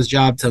Harbaugh's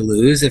job to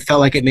lose. It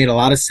felt like it made a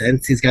lot of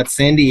sense. He's got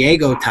San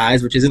Diego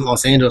ties, which isn't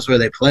Los Angeles where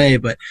they play,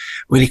 but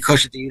when he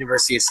coached at the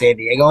University of San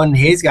Diego, and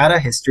he's got a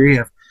history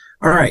of,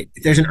 all right,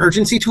 if there's an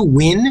urgency to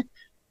win,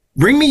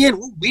 bring me in,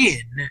 we'll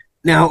win.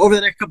 Now, over the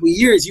next couple of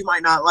years, you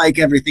might not like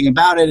everything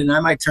about it, and I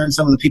might turn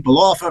some of the people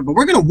off, but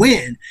we're going to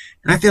win.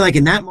 And I feel like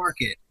in that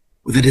market,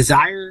 with a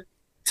desire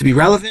to be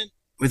relevant,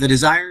 with a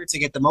desire to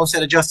get the most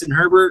out of Justin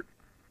Herbert,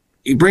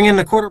 you bring in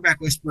the quarterback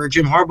whisperer,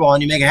 Jim Harbaugh,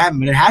 and you make it happen,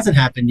 but it hasn't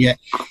happened yet.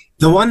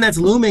 The one that's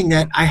looming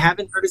that I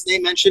haven't heard his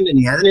name mentioned and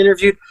he hasn't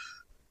interviewed,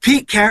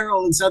 Pete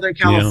Carroll in Southern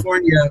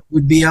California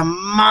would be a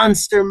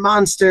monster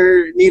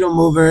needle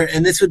mover,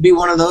 and this would be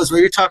one of those where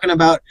you're talking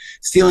about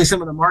stealing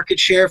some of the market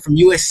share from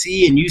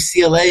USC and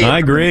UCLA. I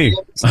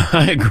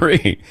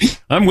agree.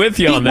 I'm with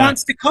you on that. Pete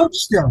wants to coach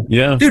still.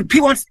 Yeah. Dude,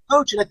 Pete wants to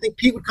coach, and I think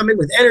Pete would come in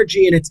with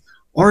energy, and it's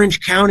Orange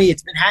County,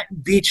 it's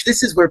Manhattan Beach.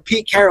 This is where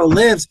Pete Carroll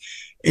lives,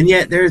 and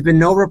yet there has been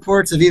no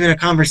reports of even a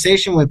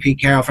conversation with Pete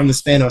Carroll from the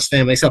Spanos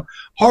family. So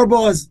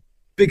Harbaugh's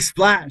big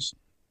splash.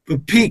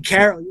 But Pete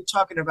Carroll, you're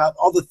talking about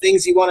all the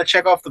things you want to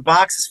check off the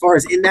box as far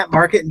as in that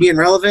market and being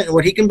relevant and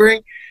what he can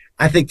bring.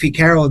 I think Pete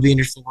Carroll would be an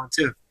interesting one,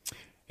 too.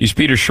 He's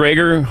Peter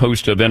Schrager,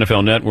 host of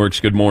NFL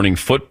Network's Good Morning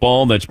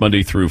Football. That's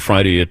Monday through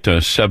Friday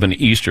at 7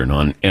 Eastern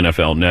on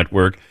NFL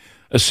Network.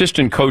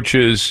 Assistant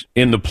coaches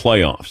in the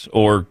playoffs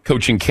or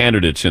coaching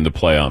candidates in the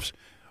playoffs,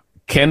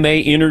 can they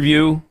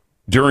interview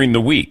during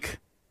the week?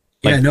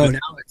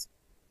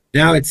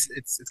 Now it's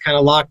kind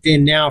of locked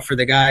in now for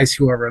the guys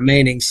who are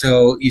remaining.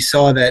 So you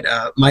saw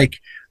that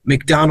Mike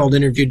McDonald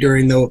interviewed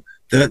during the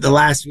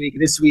last week.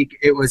 This week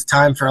it was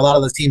time for a lot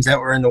of those teams that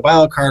were in the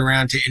wild card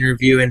round to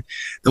interview. And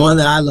the one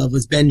that I love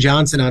was Ben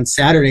Johnson on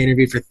Saturday,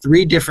 interviewed for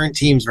 3 different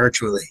teams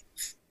virtually.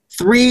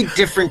 3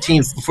 different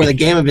teams before the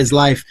game of his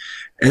life,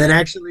 and then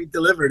actually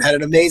delivered, had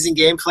an amazing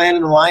game plan,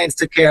 and the Lions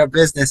took care of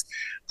business.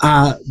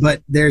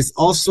 But there's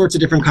all sorts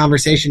of different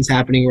conversations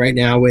happening right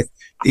now with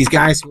these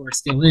guys who are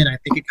still in. I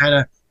think it kind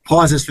of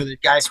pauses for the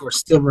guys who are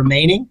still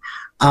remaining,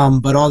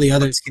 but all the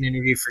others can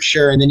interview for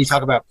sure. And then you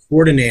talk about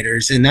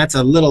coordinators, and that's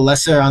a little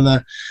lesser on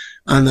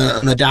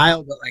the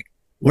dial. But like,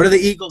 what are the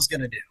Eagles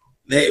going to do?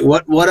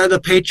 What are the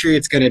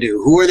Patriots going to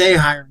do? Who are they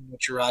hiring with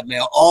Gerard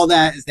Mayo? All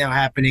that is now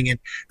happening, and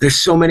there's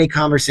so many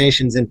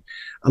conversations, and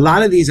a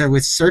lot of these are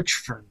with search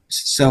firms.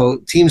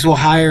 So teams will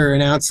hire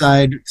an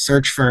outside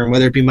search firm,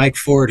 whether it be Mike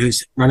Ford,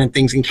 who's running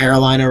things in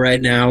Carolina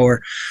right now,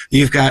 or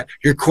you've got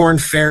your Corn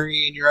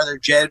Ferry and your other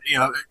Jed.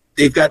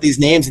 They've got these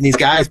names, and these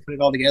guys put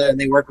it all together, and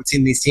they work with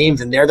these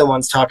teams, and they're the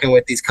ones talking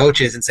with these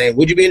coaches and saying,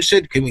 would you be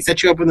interested? Can we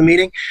set you up with a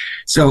meeting?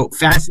 So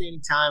fascinating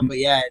time, but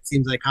yeah, it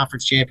seems like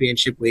conference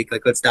championship week.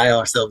 Like, let's dial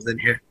ourselves in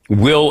here.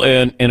 Will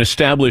an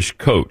established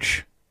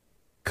coach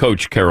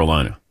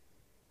Carolina?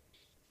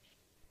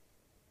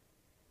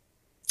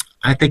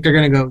 I think they're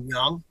going to go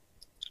young.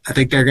 I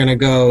think they're going to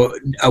go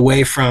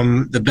away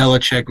from the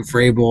Belichick,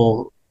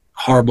 Vrabel,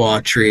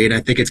 Harbaugh tree, and I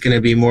think it's going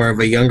to be more of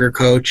a younger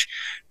coach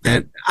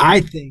that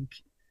I think.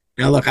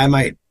 Now, look,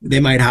 they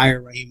might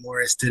hire Raheem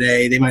Morris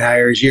today. They might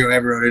hire Giro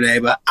Evero today.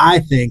 But I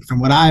think, from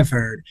what I've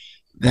heard,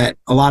 that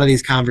a lot of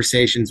these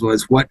conversations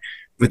was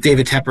with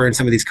David Tepper and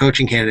some of these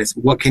coaching candidates,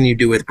 what can you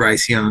do with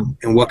Bryce Young,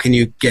 and what can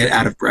you get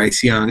out of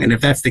Bryce Young? And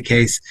if that's the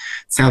case,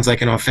 it sounds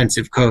like an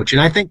offensive coach.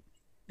 And I think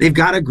they've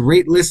got a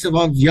great list of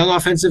young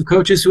offensive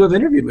coaches who have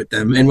interviewed with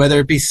them. And whether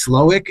it be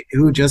Slowick,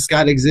 who just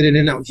got exited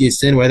in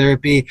Houston, whether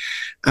it be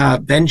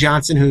Ben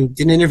Johnson, who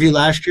didn't interview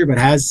last year but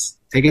has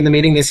taken the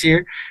meeting this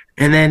year.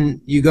 And then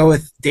you go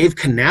with Dave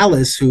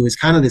Canales, who is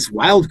kind of this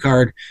wild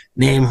card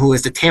name, who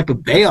is the Tampa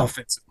Bay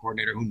offensive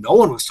coordinator, who no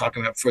one was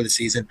talking about before the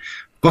season.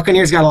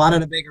 Buccaneers got a lot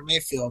out of Baker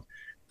Mayfield.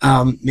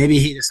 Maybe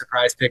he's a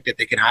surprise pick that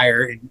they can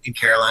hire in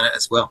Carolina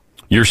as well.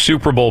 Your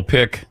Super Bowl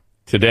pick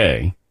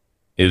today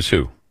is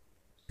who?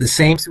 The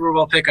same Super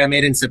Bowl pick I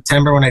made in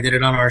September when I did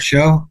it on our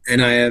show,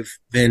 and I have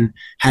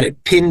had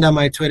it pinned on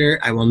my Twitter.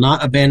 I will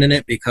not abandon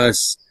it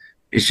because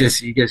it's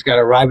just, you just got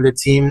to ride with the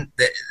team.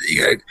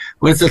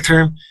 What's the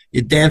term?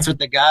 You dance with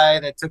the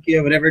guy that took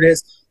you, whatever it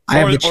is.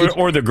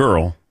 Or the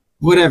girl.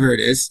 Whatever it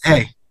is.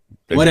 Hey,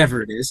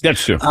 whatever it is.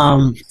 That's true.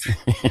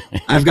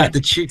 I've got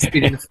the Chiefs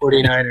beating the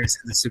 49ers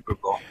in the Super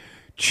Bowl.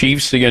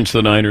 Chiefs against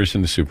the Niners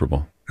in the Super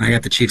Bowl. I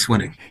got the Chiefs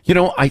winning.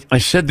 I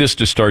said this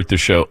to start the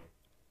show.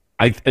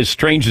 As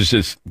strange as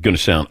it's going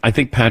to sound, I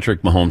think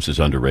Patrick Mahomes is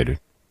underrated.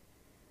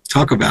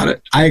 Talk about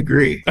it. I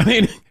agree. I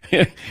mean,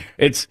 he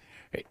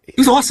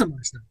was awesome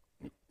last night.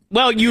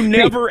 Well, you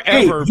never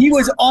ever. He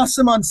was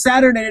awesome on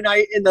Saturday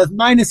night in the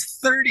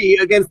 -30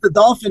 against the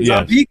Dolphins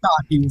on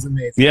Peacock. He was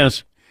amazing.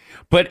 Yes.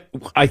 But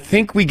I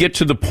think we get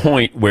to the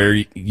point where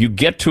you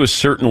get to a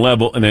certain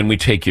level and then we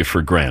take you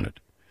for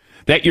granted.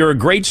 That you're a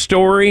great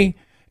story,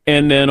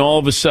 and then all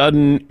of a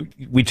sudden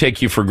we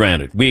take you for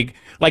granted.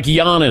 Like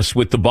Giannis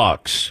with the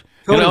Bucks.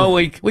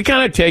 Totally. We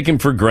kind of take him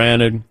for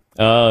granted.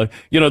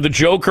 The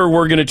Joker,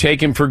 we're going to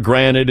take him for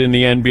granted in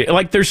the NBA.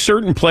 Like, there's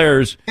certain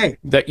players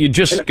that you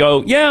just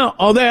go,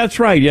 that's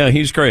right. Yeah,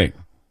 he's great.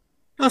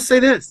 I'll say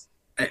this.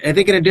 I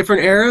think in a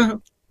different era,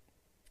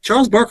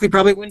 Charles Barkley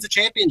probably wins a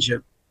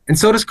championship. And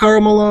so does Karl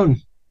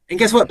Malone. And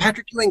guess what?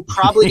 Patrick Ewing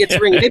probably gets a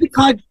ring. Maybe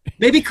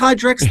Clyde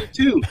Drexler,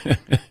 too.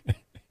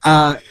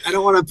 I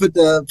don't want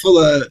to pull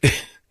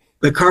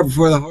the cart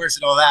before the horse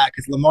and all that,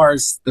 because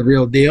Lamar's the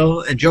real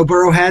deal. And Joe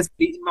Burrow has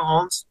beaten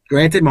Mahomes.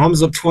 Granted, Mahomes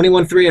is up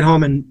 21-3 at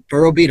home, and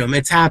Burrow beat him.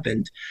 It's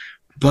happened.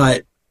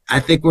 But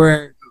I think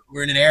we're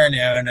in an era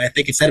now, and I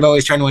think instead of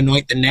always trying to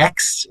anoint the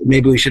next,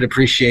 maybe we should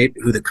appreciate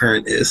who the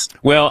current is.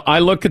 Well, I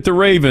look at the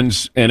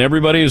Ravens, and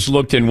everybody has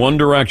looked in one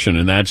direction,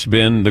 and that's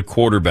been the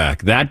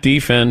quarterback. That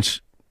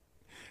defense,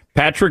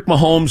 Patrick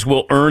Mahomes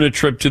will earn a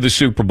trip to the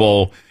Super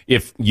Bowl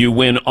if you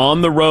win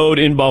on the road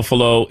in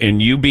Buffalo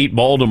and you beat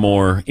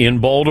Baltimore in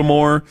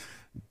Baltimore.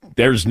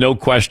 There's no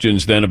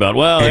questions then about,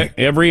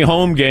 every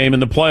home game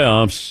in the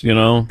playoffs,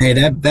 Hey,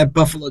 that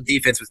Buffalo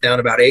defense was down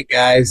about 8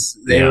 guys.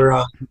 They were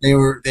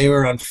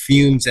on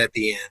fumes at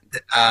the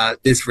end.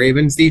 This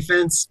Ravens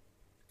defense,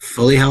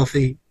 fully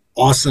healthy,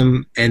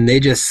 awesome, and they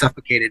just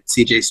suffocated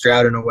C.J.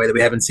 Stroud in a way that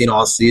we haven't seen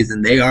all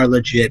season. They are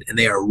legit, and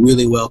they are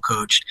really well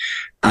coached.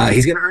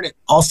 He's going to earn it.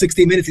 All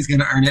 60 minutes, he's going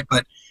to earn it.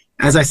 But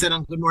as I said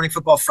on Good Morning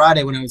Football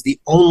Friday, when I was the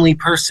only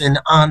person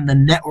on the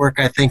network,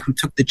 I think, who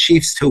took the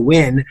Chiefs to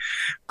win,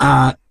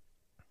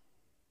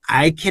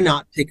 I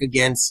cannot pick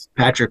against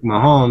Patrick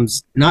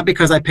Mahomes, not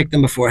because I picked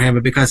him beforehand,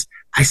 but because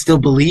I still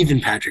believe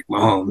in Patrick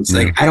Mahomes.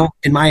 Like,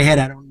 in my head,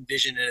 I don't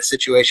envision in a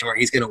situation where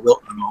he's going to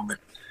wilt in a moment.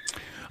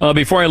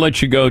 Before I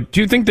let you go, do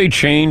you think they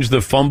changed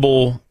the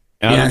fumble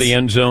out of the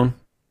end zone?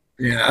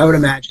 Yeah, I would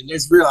imagine.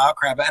 There's real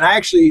outcry. And I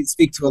actually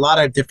speak to a lot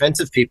of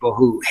defensive people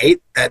who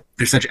hate that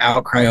there's such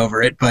outcry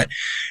over it. But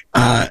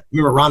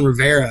remember Ron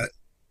Rivera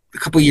a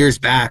couple years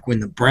back when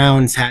the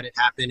Browns had it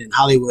happen in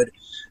Hollywood.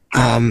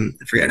 I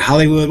forget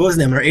Hollywood, what was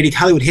his name? Or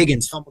Hollywood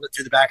Higgins fumbled it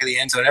through the back of the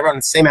end zone. Everyone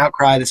the same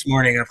outcry this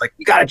morning of like,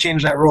 we got to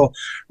change that rule.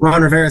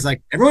 Ron Rivera's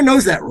like, everyone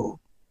knows that rule.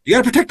 You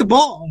got to protect the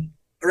ball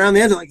around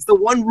the end zone. Like, it's the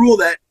one rule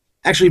that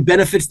actually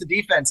benefits the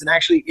defense and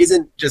actually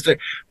isn't just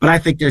but I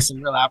think there's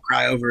some real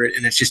outcry over it,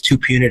 and it's just too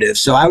punitive.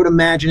 So I would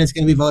imagine it's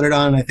going to be voted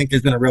on, and I think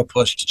there's been a real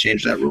push to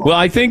change that rule. Well,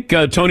 I think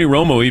Tony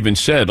Romo even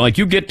said, like,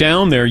 you get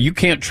down there, you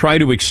can't try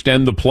to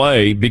extend the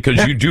play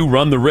because you do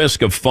run the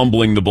risk of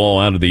fumbling the ball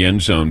out of the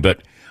end zone.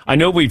 But I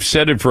know we've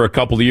said it for a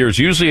couple of years.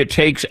 Usually it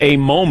takes a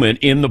moment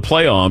in the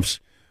playoffs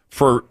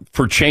for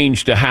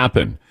change to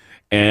happen.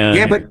 And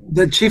yeah, but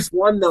the Chiefs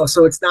won, though,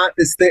 so it's not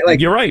this thing. Like,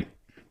 you're right.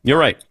 You're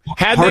right.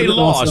 Had they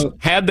lost,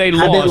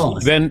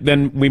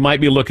 then we might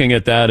be looking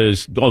at that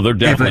as, they're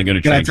definitely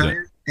going to change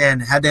that.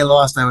 And had they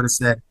lost, I would have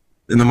said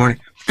in the morning,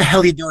 what the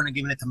hell are you doing and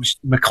giving it to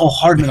McCole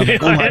Hardman on the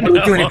goal line? What are we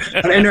doing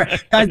here?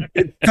 Guy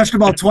touched the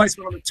ball twice,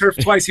 went on the turf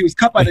twice. He was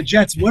cut by the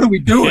Jets. What are we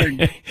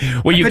doing?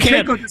 Well, you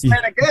can't. Just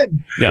ran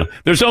again. Yeah,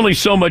 there's only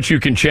so much you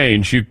can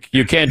change.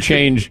 You can't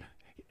change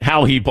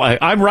how he plays.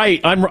 I'm right.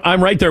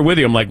 I'm right there with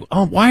you. I'm like,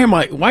 why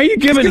are you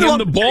giving him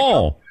the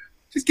ball?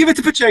 Just give it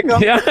to Pacheco.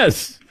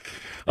 Yes.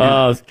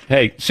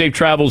 Hey, safe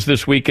travels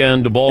this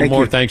weekend to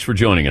Baltimore. Thanks for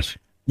joining us.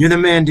 You're the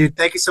man, dude.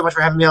 Thank you so much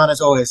for having me on, as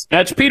always.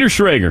 That's Peter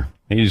Schrager.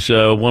 He's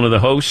one of the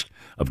hosts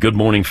of Good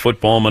Morning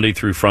Football, Monday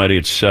through Friday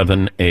at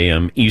 7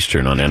 a.m.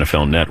 Eastern on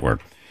NFL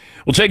Network.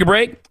 We'll take a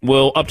break.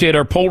 We'll update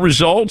our poll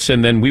results,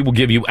 and then we will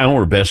give you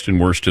our best and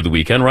worst of the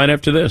weekend right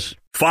after this.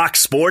 Fox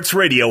Sports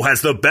Radio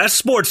has the best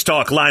sports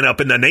talk lineup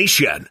in the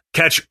nation.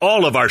 Catch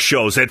all of our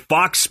shows at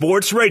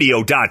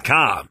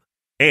foxsportsradio.com.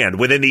 And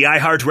within the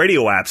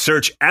iHeartRadio app,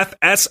 search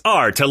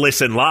FSR to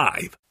listen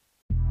live.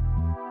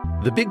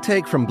 The Big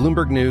Take from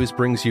Bloomberg News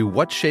brings you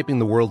what's shaping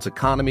the world's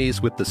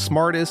economies with the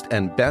smartest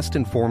and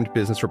best-informed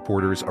business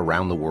reporters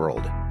around the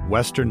world.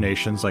 Western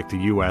nations like the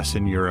U.S.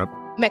 and Europe.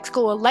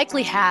 Mexico will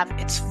likely have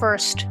its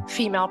first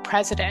female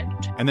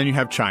president. And then you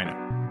have China.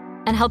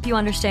 And help you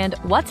understand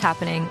what's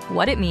happening,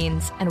 what it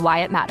means, and why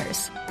it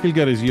matters. He'll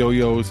get his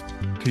yo-yos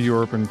to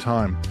Europe in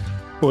time.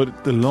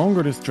 But the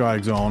longer this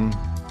drags on,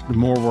 the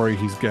more worry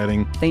he's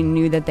getting. They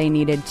knew that they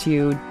needed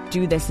to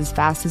do this as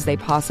fast as they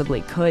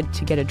possibly could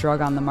to get a drug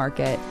on the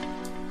market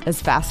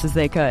as fast as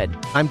they could.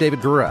 I'm David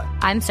Gura.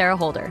 I'm Sarah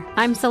Holder.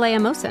 I'm Saleha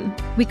Mohsen.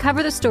 We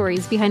cover the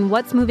stories behind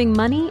what's moving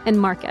money and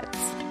markets.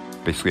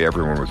 Basically,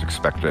 everyone was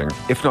expecting,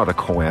 if not a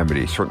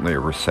calamity, certainly a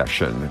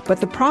recession. But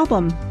the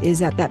problem is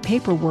that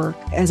paperwork,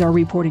 as our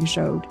reporting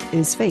showed,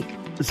 is fake.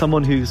 As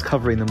someone who's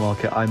covering the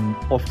market, I'm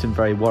often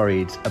very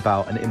worried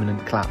about an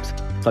imminent collapse.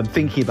 So I'm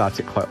thinking about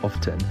it quite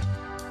often.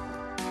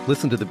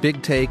 Listen to The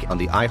Big Take on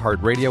the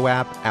iHeartRadio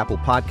app, Apple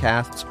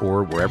Podcasts,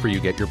 or wherever you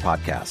get your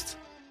podcasts.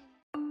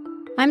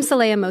 I'm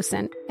Saleha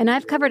Mohsen, and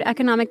I've covered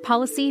economic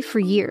policy for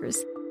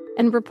years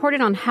and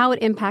reported on how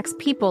it impacts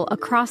people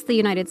across the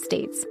United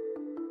States.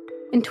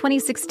 In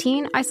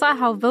 2016, I saw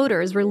how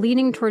voters were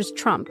leaning towards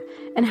Trump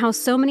and how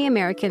so many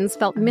Americans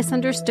felt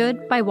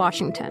misunderstood by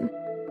Washington.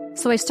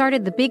 So I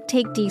started The Big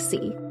Take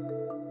DC.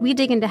 We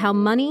dig into how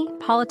money,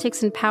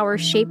 politics, and power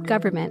shape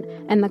government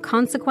and the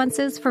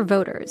consequences for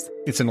voters.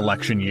 It's an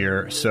election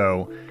year,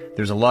 so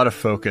there's a lot of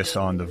focus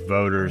on the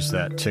voters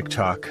that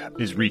TikTok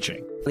is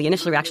reaching. The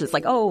initial reaction is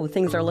like,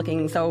 things are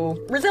looking so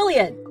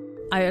resilient.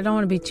 I don't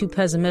want to be too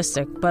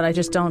pessimistic, but I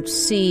just don't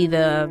see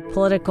the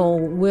political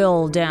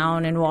will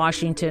down in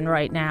Washington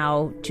right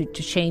now to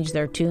change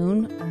their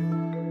tune.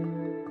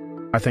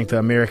 I think the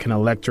American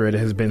electorate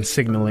has been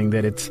signaling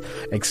that it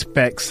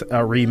expects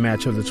a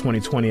rematch of the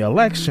 2020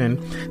 election.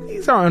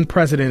 These are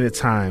unprecedented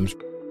times.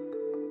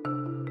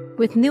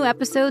 With new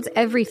episodes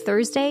every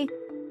Thursday,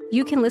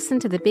 you can listen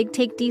to The Big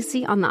Take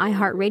DC on the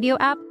iHeartRadio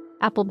app,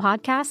 Apple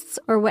Podcasts,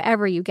 or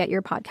wherever you get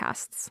your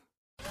podcasts.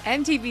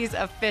 MTV's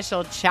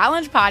official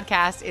Challenge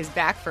podcast is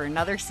back for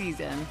another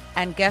season.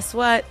 And guess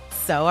what?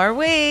 So are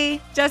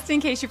we. Just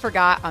in case you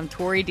forgot, I'm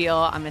Tori Deal.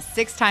 I'm a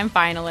 6-time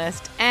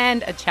finalist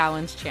and a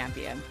Challenge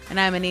champion. And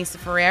I'm Anissa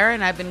Ferreira,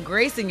 and I've been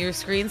gracing your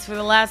screens for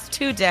the last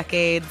 2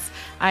 decades.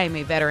 I am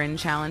a veteran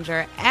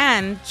challenger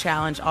and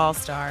Challenge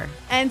All-Star.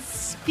 And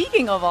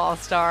speaking of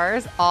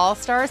All-Stars,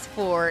 All-Stars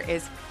 4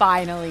 is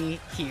finally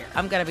here.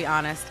 I'm going to be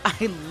honest.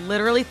 I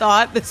literally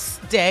thought this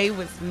day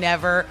was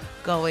never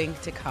going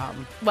to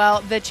come.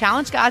 Well, the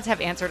Challenge gods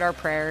have answered our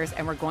prayers,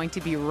 and we're going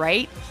to be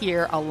right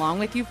here along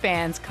with you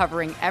fans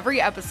covering every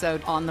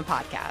episode on the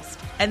podcast.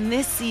 And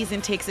this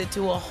season takes it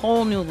to a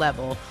whole new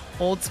level.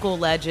 Old school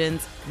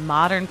legends,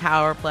 modern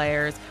power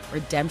players,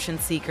 redemption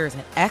seekers,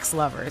 and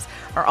ex-lovers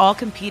are all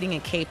competing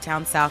in Cape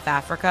Town, South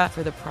Africa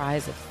for the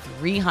prize of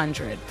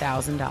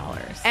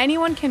 $300,000.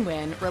 Anyone can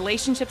win,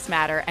 relationships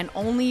matter, and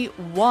only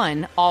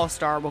one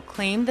All-Star will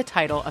claim the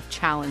title of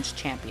Challenge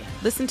champion.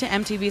 Listen to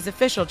MTV's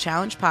official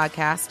Challenge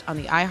podcast on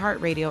the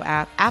iHeartRadio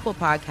app, Apple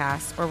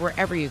Podcasts, or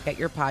wherever you get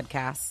your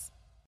podcasts.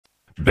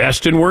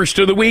 Best and worst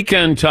of the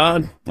weekend,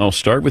 Todd. I'll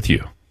start with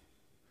you.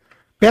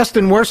 Best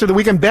and worst of the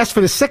weekend. Best for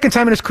the second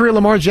time in his career,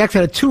 Lamar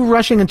Jackson had 2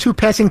 rushing and 2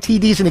 passing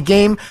TDs in a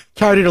game,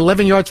 carried it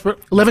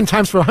 11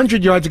 times for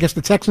 100 yards against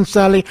the Texans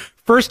Saturday.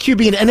 First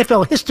QB in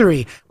NFL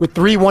history with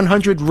 3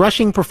 100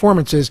 rushing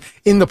performances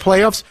in the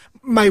playoffs.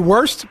 My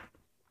worst,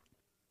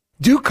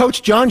 Duke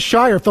coach John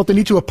Schrager felt the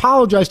need to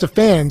apologize to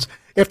fans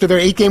after their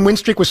 8-game win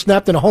streak was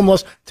snapped in a home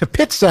loss to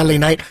Pitt Saturday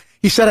night.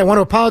 He said, I want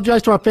to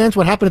apologize to our fans.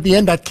 What happened at the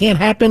end, that can't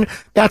happen.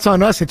 That's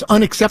on us. It's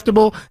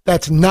unacceptable.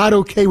 That's not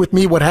okay with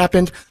me, what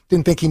happened.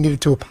 Didn't think he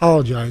needed to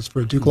apologize for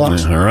a Duke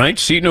loss. All right,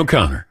 Seton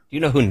O'Connor. Do you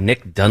know who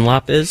Nick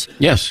Dunlop is?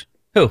 Yes.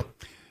 Who?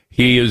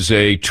 He is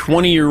a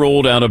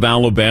 20-year-old out of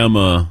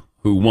Alabama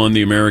who won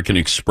the American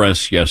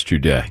Express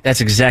yesterday.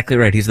 That's exactly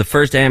right. He's the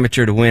first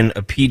amateur to win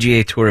a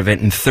PGA Tour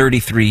event in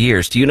 33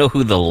 years. Do you know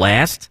who the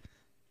last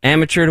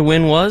amateur to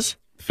win was?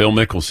 Phil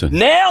Mickelson.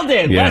 Nailed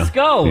it. Yeah. Let's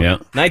go. Yeah.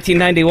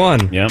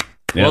 1991. Yeah.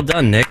 Well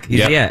done, Nick. He's,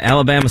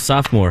 Alabama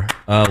sophomore.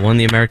 Won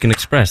the American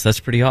Express.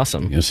 That's pretty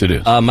awesome. Yes, it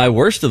is. My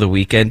worst of the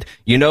weekend,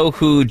 you know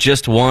who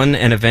just won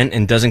an event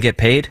and doesn't get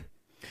paid?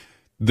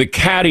 The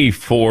caddy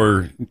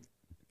for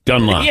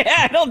Dunlop. Yeah,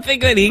 I don't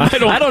think that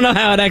I don't know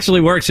how it actually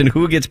works and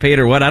who gets paid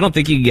or what. I don't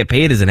think you can get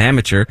paid as an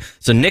amateur.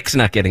 So Nick's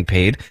not getting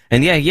paid.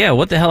 And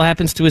what the hell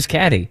happens to his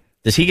caddy?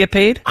 Does he get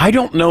paid? I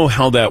don't know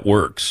how that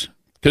works.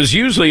 Because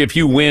usually if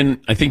you win,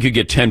 I think you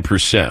get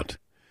 10%.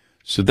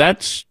 So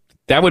that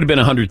would have been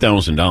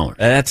 $100,000.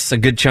 That's a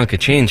good chunk of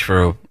change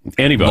for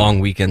anybody.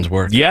 Long weekend's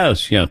work.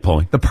 Yes,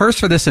 Paulie. The purse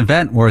for this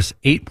event was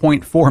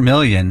 $8.4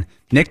 million.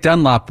 Nick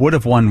Dunlop would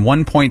have won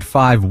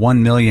 $1.51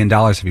 million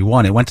if he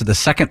won. It went to the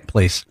second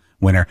place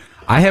winner.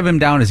 I have him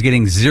down as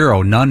getting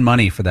none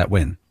money for that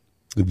win.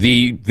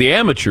 The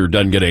amateur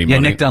doesn't get any money. Yeah,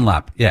 Nick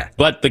Dunlop. Yeah.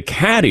 But the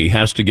caddy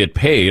has to get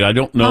paid. I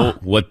don't know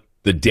what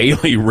the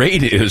daily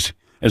rate is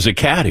as a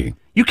caddy.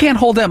 You can't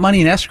hold that money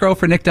in escrow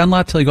for Nick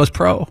Dunlop till he goes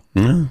pro.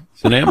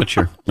 It's an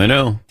amateur. I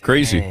know.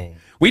 Crazy. Dang.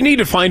 We need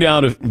to find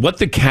out what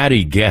the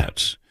caddy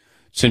gets,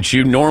 since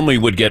you normally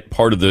would get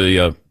part of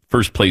the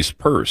first place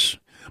purse.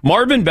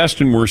 Marvin, best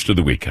and worst of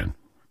the weekend.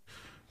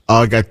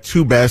 I got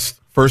two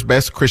best. First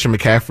best, Christian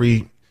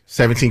McCaffrey,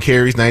 17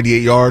 carries,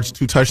 98 yards,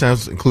 2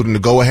 touchdowns, including the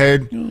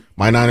go-ahead.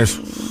 My Niners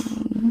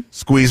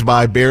squeezed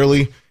by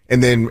barely.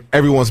 And then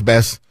everyone's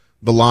best,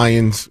 the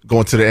Lions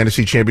going to the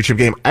NFC Championship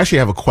game. I actually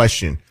have a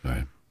question. All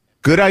right.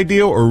 Good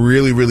idea or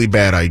really, really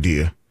bad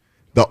idea?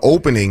 The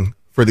opening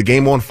for the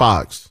game on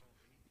Fox,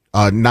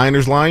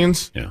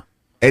 Niners-Lions,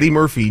 Eddie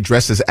Murphy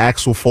dressed as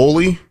Axel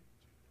Foley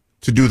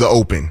to do the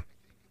open.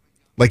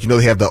 Like,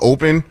 they have the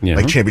open,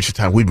 like championship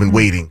time. We've been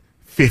waiting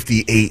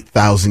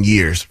 58,000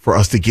 years for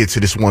us to get to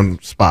this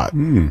one spot.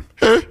 Oh,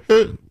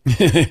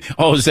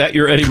 is that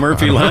your Eddie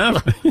Murphy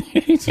laugh?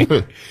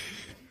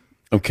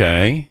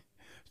 Okay.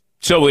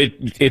 So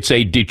it's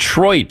a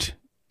Detroit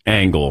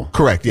angle.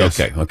 Correct, yes.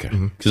 Okay.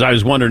 Because I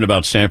was wondering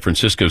about San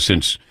Francisco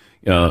since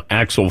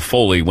Axel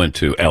Foley went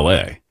to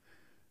L.A.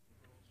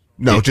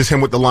 No, just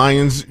him with the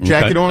Lions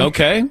jacket on?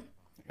 Okay.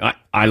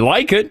 I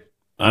like it.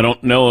 I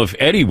don't know if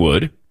Eddie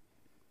would.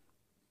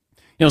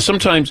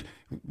 Sometimes,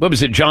 what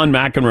was it, John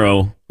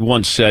McEnroe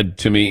once said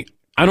to me,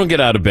 I don't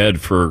get out of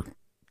bed for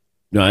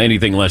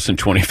anything less than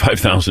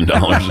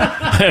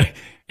 $25,000.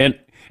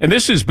 and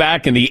this is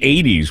back in the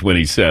 80s when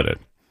he said it.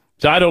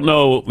 So I don't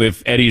know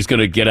if Eddie's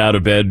going to get out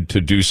of bed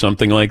to do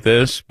something like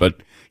this,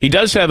 but he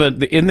does have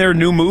in their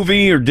new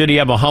movie, or did he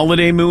have a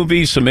holiday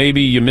movie? So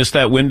maybe you missed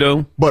that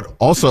window. But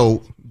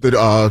also,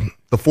 the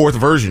fourth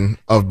version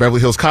of Beverly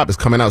Hills Cop is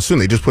coming out soon.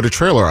 They just put a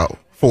trailer out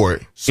for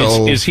it.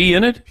 So is he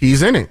in it?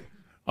 He's in it.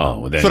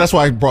 Oh, so that's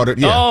why I brought it.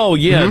 Yeah. Oh,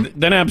 yeah.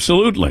 Then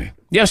absolutely.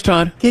 Yes,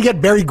 Todd. Can you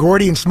get Barry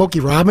Gordy and Smokey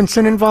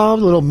Robinson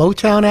involved? A little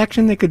Motown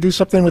action? They could do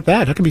something with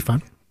that. That could be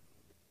fun.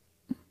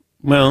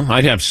 Well,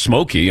 I'd have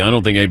Smokey. I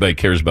don't think anybody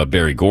cares about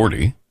Barry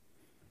Gordy.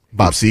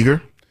 Bob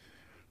Seger?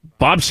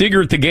 Bob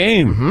Seger at the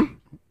game. Mm-hmm.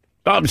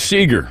 Bob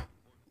Seger.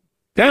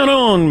 Down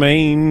on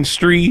Main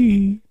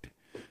Street.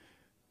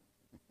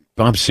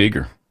 Bob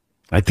Seger.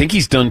 I think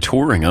he's done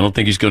touring. I don't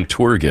think he's going to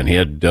tour again. He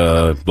had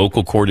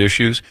vocal cord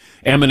issues.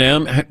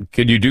 Eminem,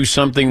 could you do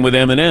something with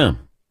Eminem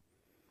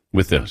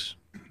with this?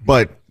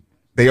 But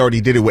they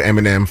already did it with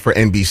Eminem for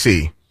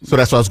NBC. So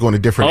that's why I was going a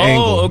different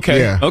angle. Oh,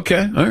 okay. Yeah.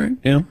 Okay. All right.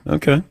 Yeah.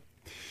 Okay.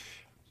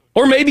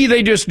 Or maybe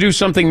they just do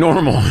something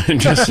normal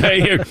and just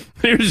say,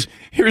 here's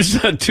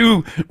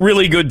 2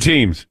 really good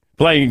teams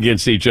playing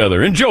against each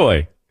other.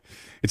 Enjoy.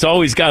 It's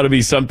always got to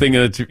be something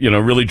that's,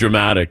 really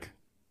dramatic.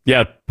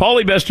 Yeah,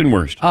 Paulie, best and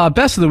worst.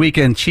 Best of the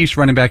weekend, Chiefs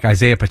running back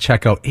Isaiah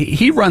Pacheco.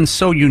 He runs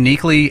so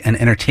uniquely and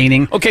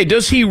entertaining. Okay,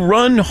 does he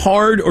run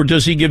hard or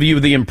does he give you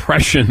the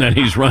impression that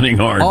he's running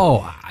hard?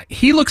 Oh,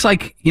 he looks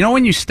like,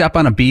 when you step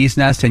on a bee's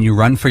nest and you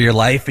run for your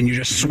life and you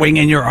just swing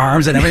in your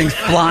arms and everything's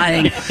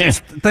flying.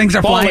 Things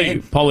are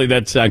flying. Paulie,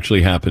 that's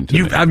actually happened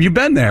to me. Have you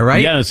been there,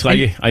 right? Yes,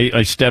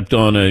 I stepped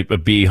on a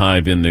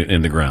beehive in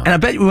the ground. And I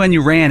bet when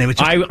you ran, it was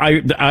just...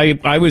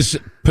 I was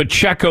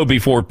Pacheco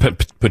before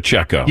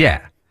Pacheco.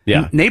 Yeah.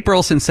 Yeah. Nate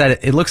Burleson said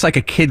it looks like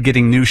a kid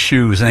getting new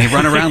shoes and they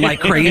run around like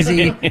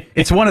crazy.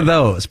 It's one of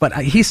those. But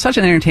he's such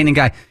an entertaining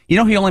guy. He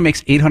only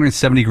makes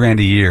 $870,000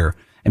 a year.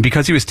 And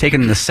because he was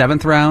taken in the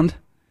 7th round,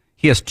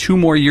 he has 2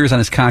 more years on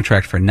his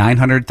contract for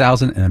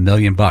 $900,000 and $1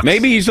 million.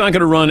 Maybe he's not going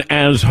to run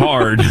as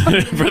hard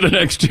for the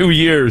next 2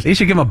 years. They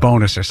should give him a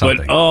bonus or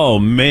something. But, oh,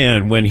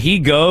 man, when he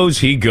goes,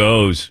 he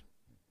goes.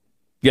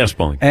 Yes,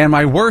 Paulie. And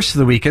my worst of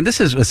the weekend,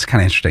 this is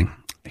kind of interesting.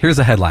 Here's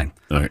the headline.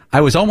 All right. I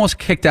was almost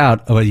kicked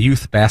out of a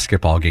youth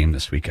basketball game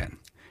this weekend.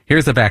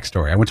 Here's the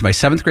backstory. I went to my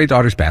 7th grade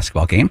daughter's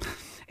basketball game,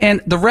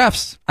 and the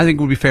refs, I think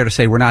it would be fair to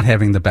say, were not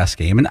having the best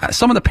game. And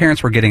some of the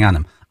parents were getting on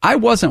them. I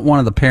wasn't one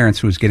of the parents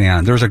who was getting on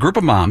them. There was a group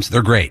of moms.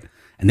 They're great.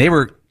 And they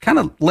were kind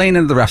of laying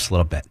into the refs a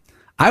little bit.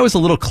 I was a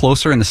little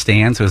closer in the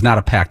stands. It was not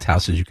a packed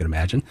house, as you can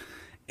imagine.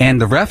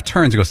 And the ref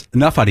turns and goes,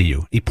 enough out of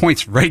you. He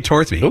points right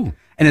towards me. Ooh.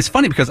 And it's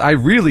funny because I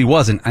really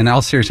wasn't, in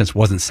all seriousness,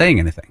 wasn't saying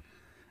anything.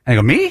 And I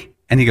go, me?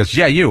 And he goes,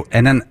 yeah, you.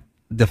 And then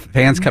the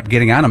fans kept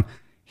getting on him.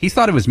 He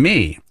thought it was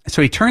me.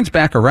 So he turns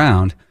back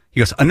around.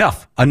 He goes,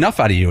 enough out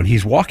of you. And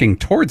he's walking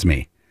towards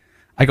me.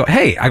 I go,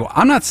 hey,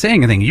 I'm not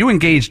saying anything. You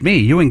engaged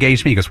me.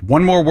 He goes,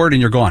 one more word and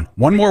you're gone.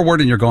 One more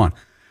word and you're gone.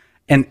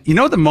 And you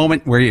know the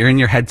moment where you're in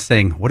your head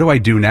saying, what do I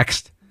do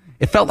next?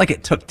 It felt like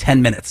it took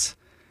 10 minutes.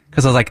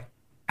 Because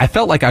I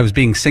felt like I was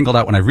being singled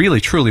out when I really,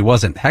 truly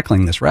wasn't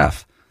heckling this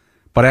ref.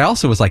 But I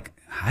also was like,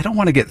 I don't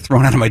want to get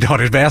thrown out of my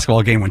daughter's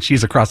basketball game when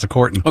she's across the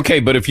court. Okay,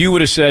 but if you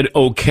would have said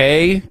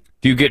okay,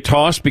 do you get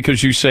tossed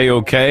because you say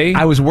okay?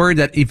 I was worried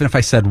that even if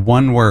I said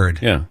one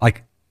word,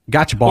 like,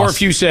 gotcha, boss. Or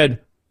if you said,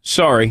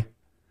 sorry,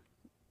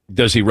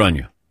 does he run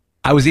you?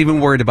 I was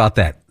even worried about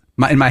that.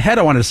 In my head,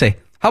 I wanted to say,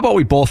 how about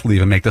we both leave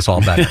and make this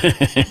all better?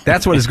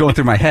 That's what is going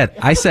through my head.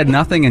 I said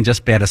nothing and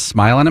just had a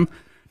smile on him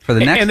for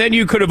the next. And then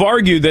you could have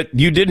argued that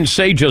you didn't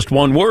say just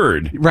one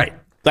word. Right.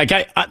 Like,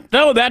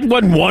 no, that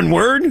wasn't one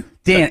word.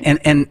 Dan,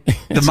 and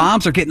the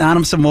moms are getting on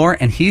him some more,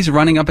 and he's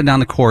running up and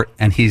down the court,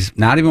 and he's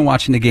not even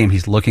watching the game.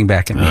 He's looking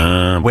back at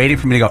me, waiting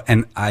for me to go.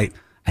 And I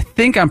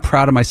think I'm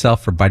proud of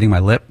myself for biting my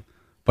lip,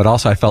 but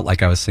also I felt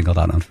like I was singled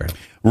out unfairly.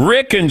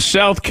 Rick in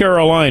South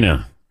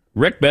Carolina.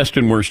 Rick, best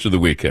and worst of the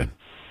weekend.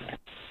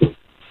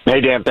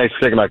 Hey, Dan, thanks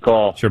for taking my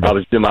call. Sure, I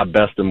was doing my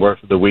best and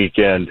worst of the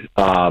weekend.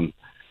 I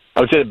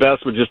would say the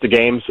best was just the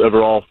games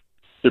overall.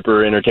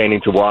 Super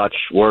entertaining to watch.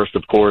 Worst,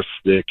 of course,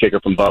 the kicker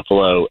from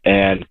Buffalo.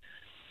 And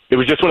it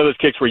was just one of those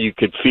kicks where you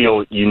could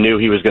feel you knew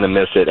he was going to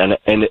miss it. And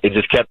it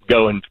just kept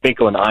going,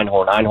 Finkel and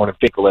Einhorn and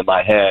Finkel in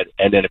my head.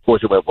 And then, of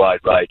course, it went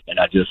wide right. And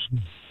I just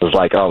was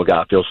like, oh, my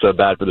God, I feel so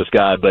bad for this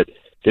guy. But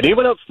did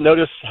anyone else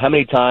notice how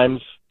many times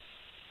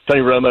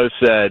Tony Romo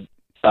said,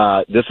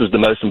 this was the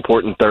most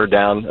important third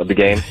down of the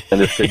game,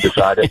 and this could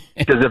decide it?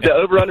 Because if the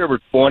over-under were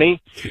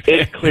 20,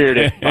 it cleared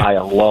it by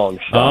a long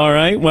shot. All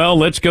right, well,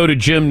 let's go to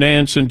Jim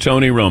Nance and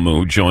Tony Romo,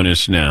 who join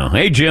us now.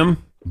 Hey,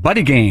 Jim.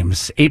 Buddy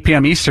Games, 8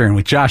 p.m. Eastern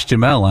with Josh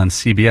Duhamel on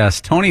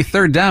CBS. Tony,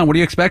 third down, what do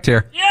you expect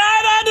here? Yeah,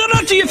 I don't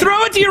know. Do you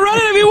throw it? Do you run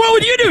it? I mean, what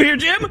would you do here,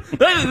 Jim?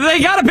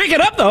 They got to pick it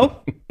up,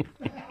 though.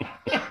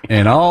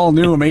 An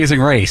all-new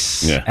amazing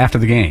race after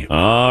the game.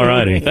 All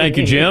righty. Thank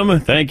you, Jim.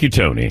 Thank you,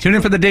 Tony. Tune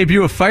in for the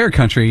debut of Fire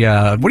Country.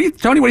 Tony, what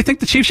do you think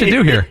the Chiefs should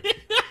do here?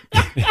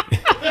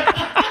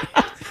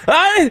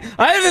 I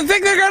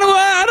think they're going to,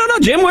 I don't know,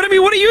 Jim. What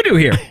do you do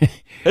here?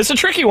 It's a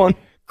tricky one.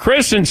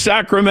 Chris in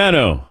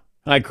Sacramento.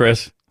 Hi,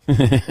 Chris.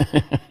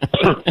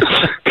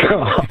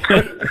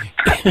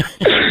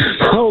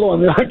 Hold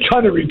on, I'm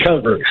trying to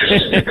recover.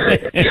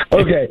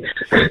 Okay.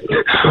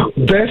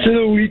 Best of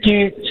the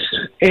weekend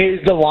is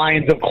the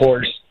Lions, of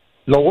course.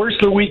 The worst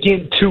of the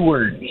weekend, 2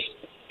 words.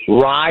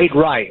 Ride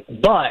right.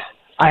 But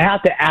I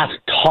have to ask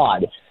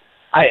Todd.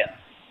 I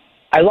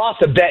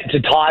lost a bet to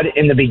Todd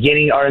in the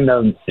beginning or in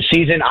the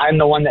season. I'm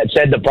the one that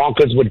said the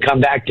Broncos would come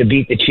back to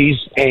beat the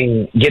Chiefs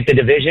and get the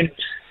division.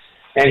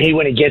 And he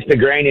went against the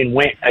grain and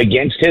went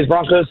against his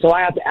Broncos. So I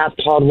have to ask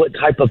Todd what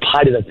type of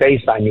pie to the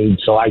face I need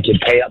so I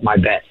could pay up my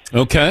bet.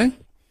 Okay.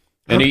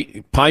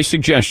 Any pie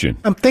suggestion?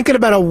 I'm thinking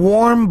about a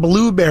warm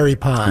blueberry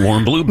pie.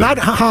 Warm blueberry. Not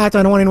hot.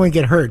 I don't want anyone to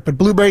get hurt. But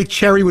blueberry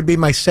cherry would be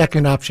my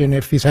second option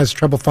if he has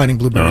trouble finding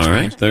blueberries. All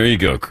right. There you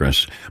go,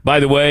 Chris. By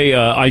the way,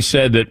 I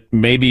said that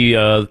maybe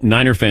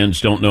Niner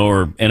fans don't know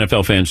or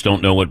NFL fans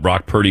don't know what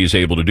Brock Purdy is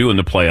able to do in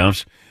the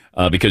playoffs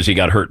because he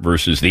got hurt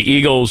versus the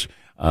Eagles.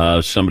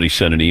 Somebody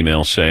sent an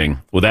email saying,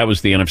 well, that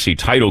was the NFC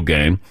title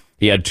game.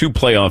 He had 2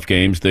 playoff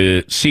games,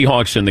 the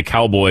Seahawks and the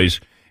Cowboys,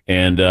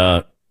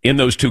 and in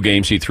those 2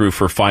 games, he threw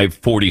for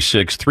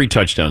 546, 3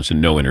 touchdowns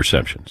and no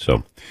interceptions.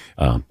 So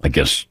I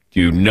guess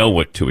you know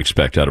what to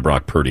expect out of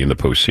Brock Purdy in the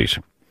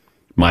postseason.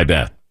 My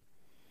bad.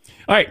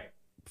 All right,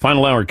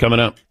 final hour coming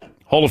up.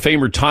 Hall of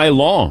Famer Ty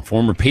Law,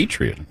 former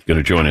Patriot, going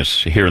to join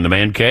us here in the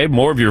Man Cave.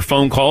 More of your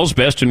phone calls,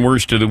 best and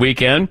worst of the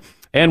weekend.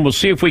 And we'll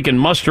see if we can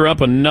muster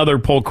up another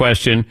poll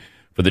question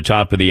for the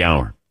top of the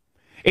hour.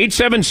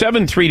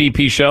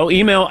 877-3DP Show.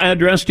 Email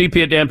address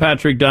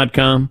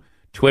dp@danpatrick.com.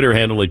 Twitter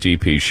handle at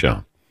DP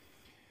Show.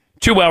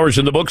 2 hours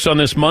in the books on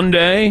this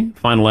Monday.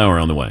 Final hour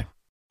on the way.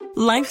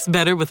 Life's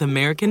better with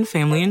American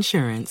Family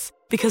Insurance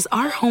because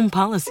our home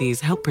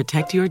policies help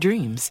protect your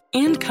dreams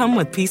and come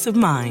with peace of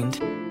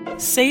mind.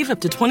 Save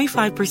up to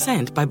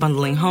 25% by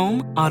bundling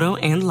home, auto,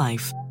 and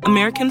life.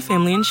 American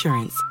Family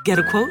Insurance. Get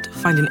a quote,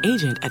 find an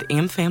agent at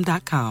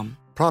amfam.com.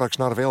 products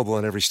not available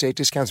in every state.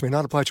 Discounts may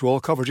not apply to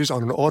all coverages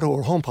on an auto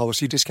or home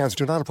policy. Discounts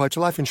do not apply to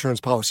life insurance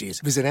policies.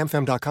 Visit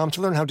amfam.com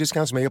to learn how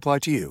discounts may apply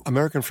to you.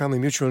 American Family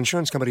Mutual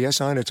Insurance Company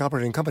SI and its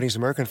operating companies,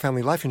 American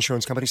Family Life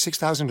Insurance Company,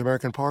 6000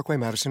 American Parkway,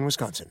 Madison,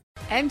 Wisconsin.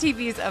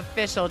 MTV's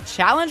official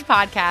Challenge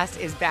podcast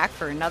is back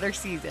for another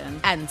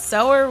season. And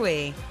so are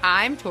we.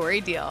 I'm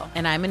Tori Deal.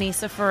 And I'm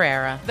Anissa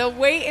Ferreira. The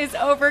wait is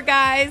over,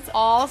 guys.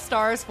 All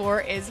Stars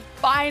 4 is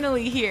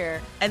finally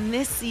here. And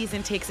this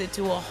season takes it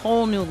to a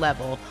whole new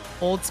level.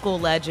 Old school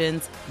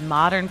legends,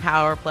 modern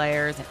power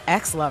players, and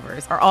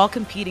ex-lovers are all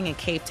competing in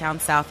Cape Town,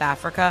 South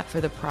Africa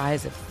for the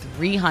prize of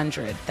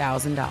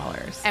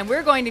 $300,000. And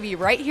we're going to be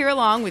right here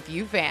along with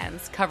you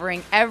fans,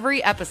 covering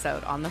every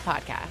episode on the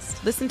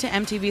podcast. Listen to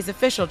MTV's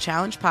official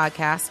Challenge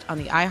podcast on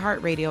the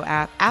iHeartRadio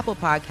app, Apple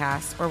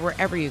Podcasts, or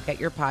wherever you get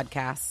your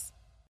podcasts.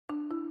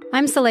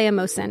 I'm Saleha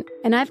Mohsen,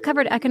 and I've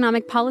covered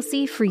economic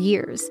policy for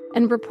years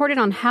and reported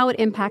on how it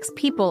impacts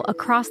people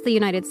across the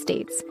United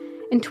States.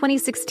 In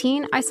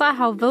 2016, I saw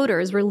how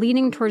voters were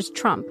leaning towards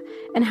Trump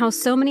and how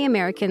so many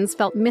Americans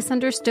felt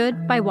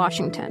misunderstood by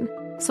Washington.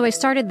 So I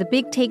started The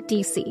Big Take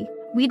DC.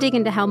 We dig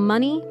into how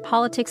money,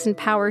 politics, and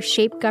power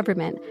shape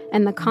government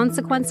and the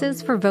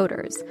consequences for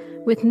voters.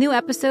 With new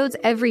episodes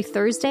every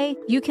Thursday,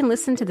 you can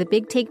listen to The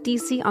Big Take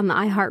DC on the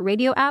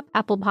iHeartRadio app,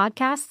 Apple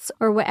Podcasts,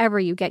 or wherever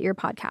you get your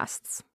podcasts.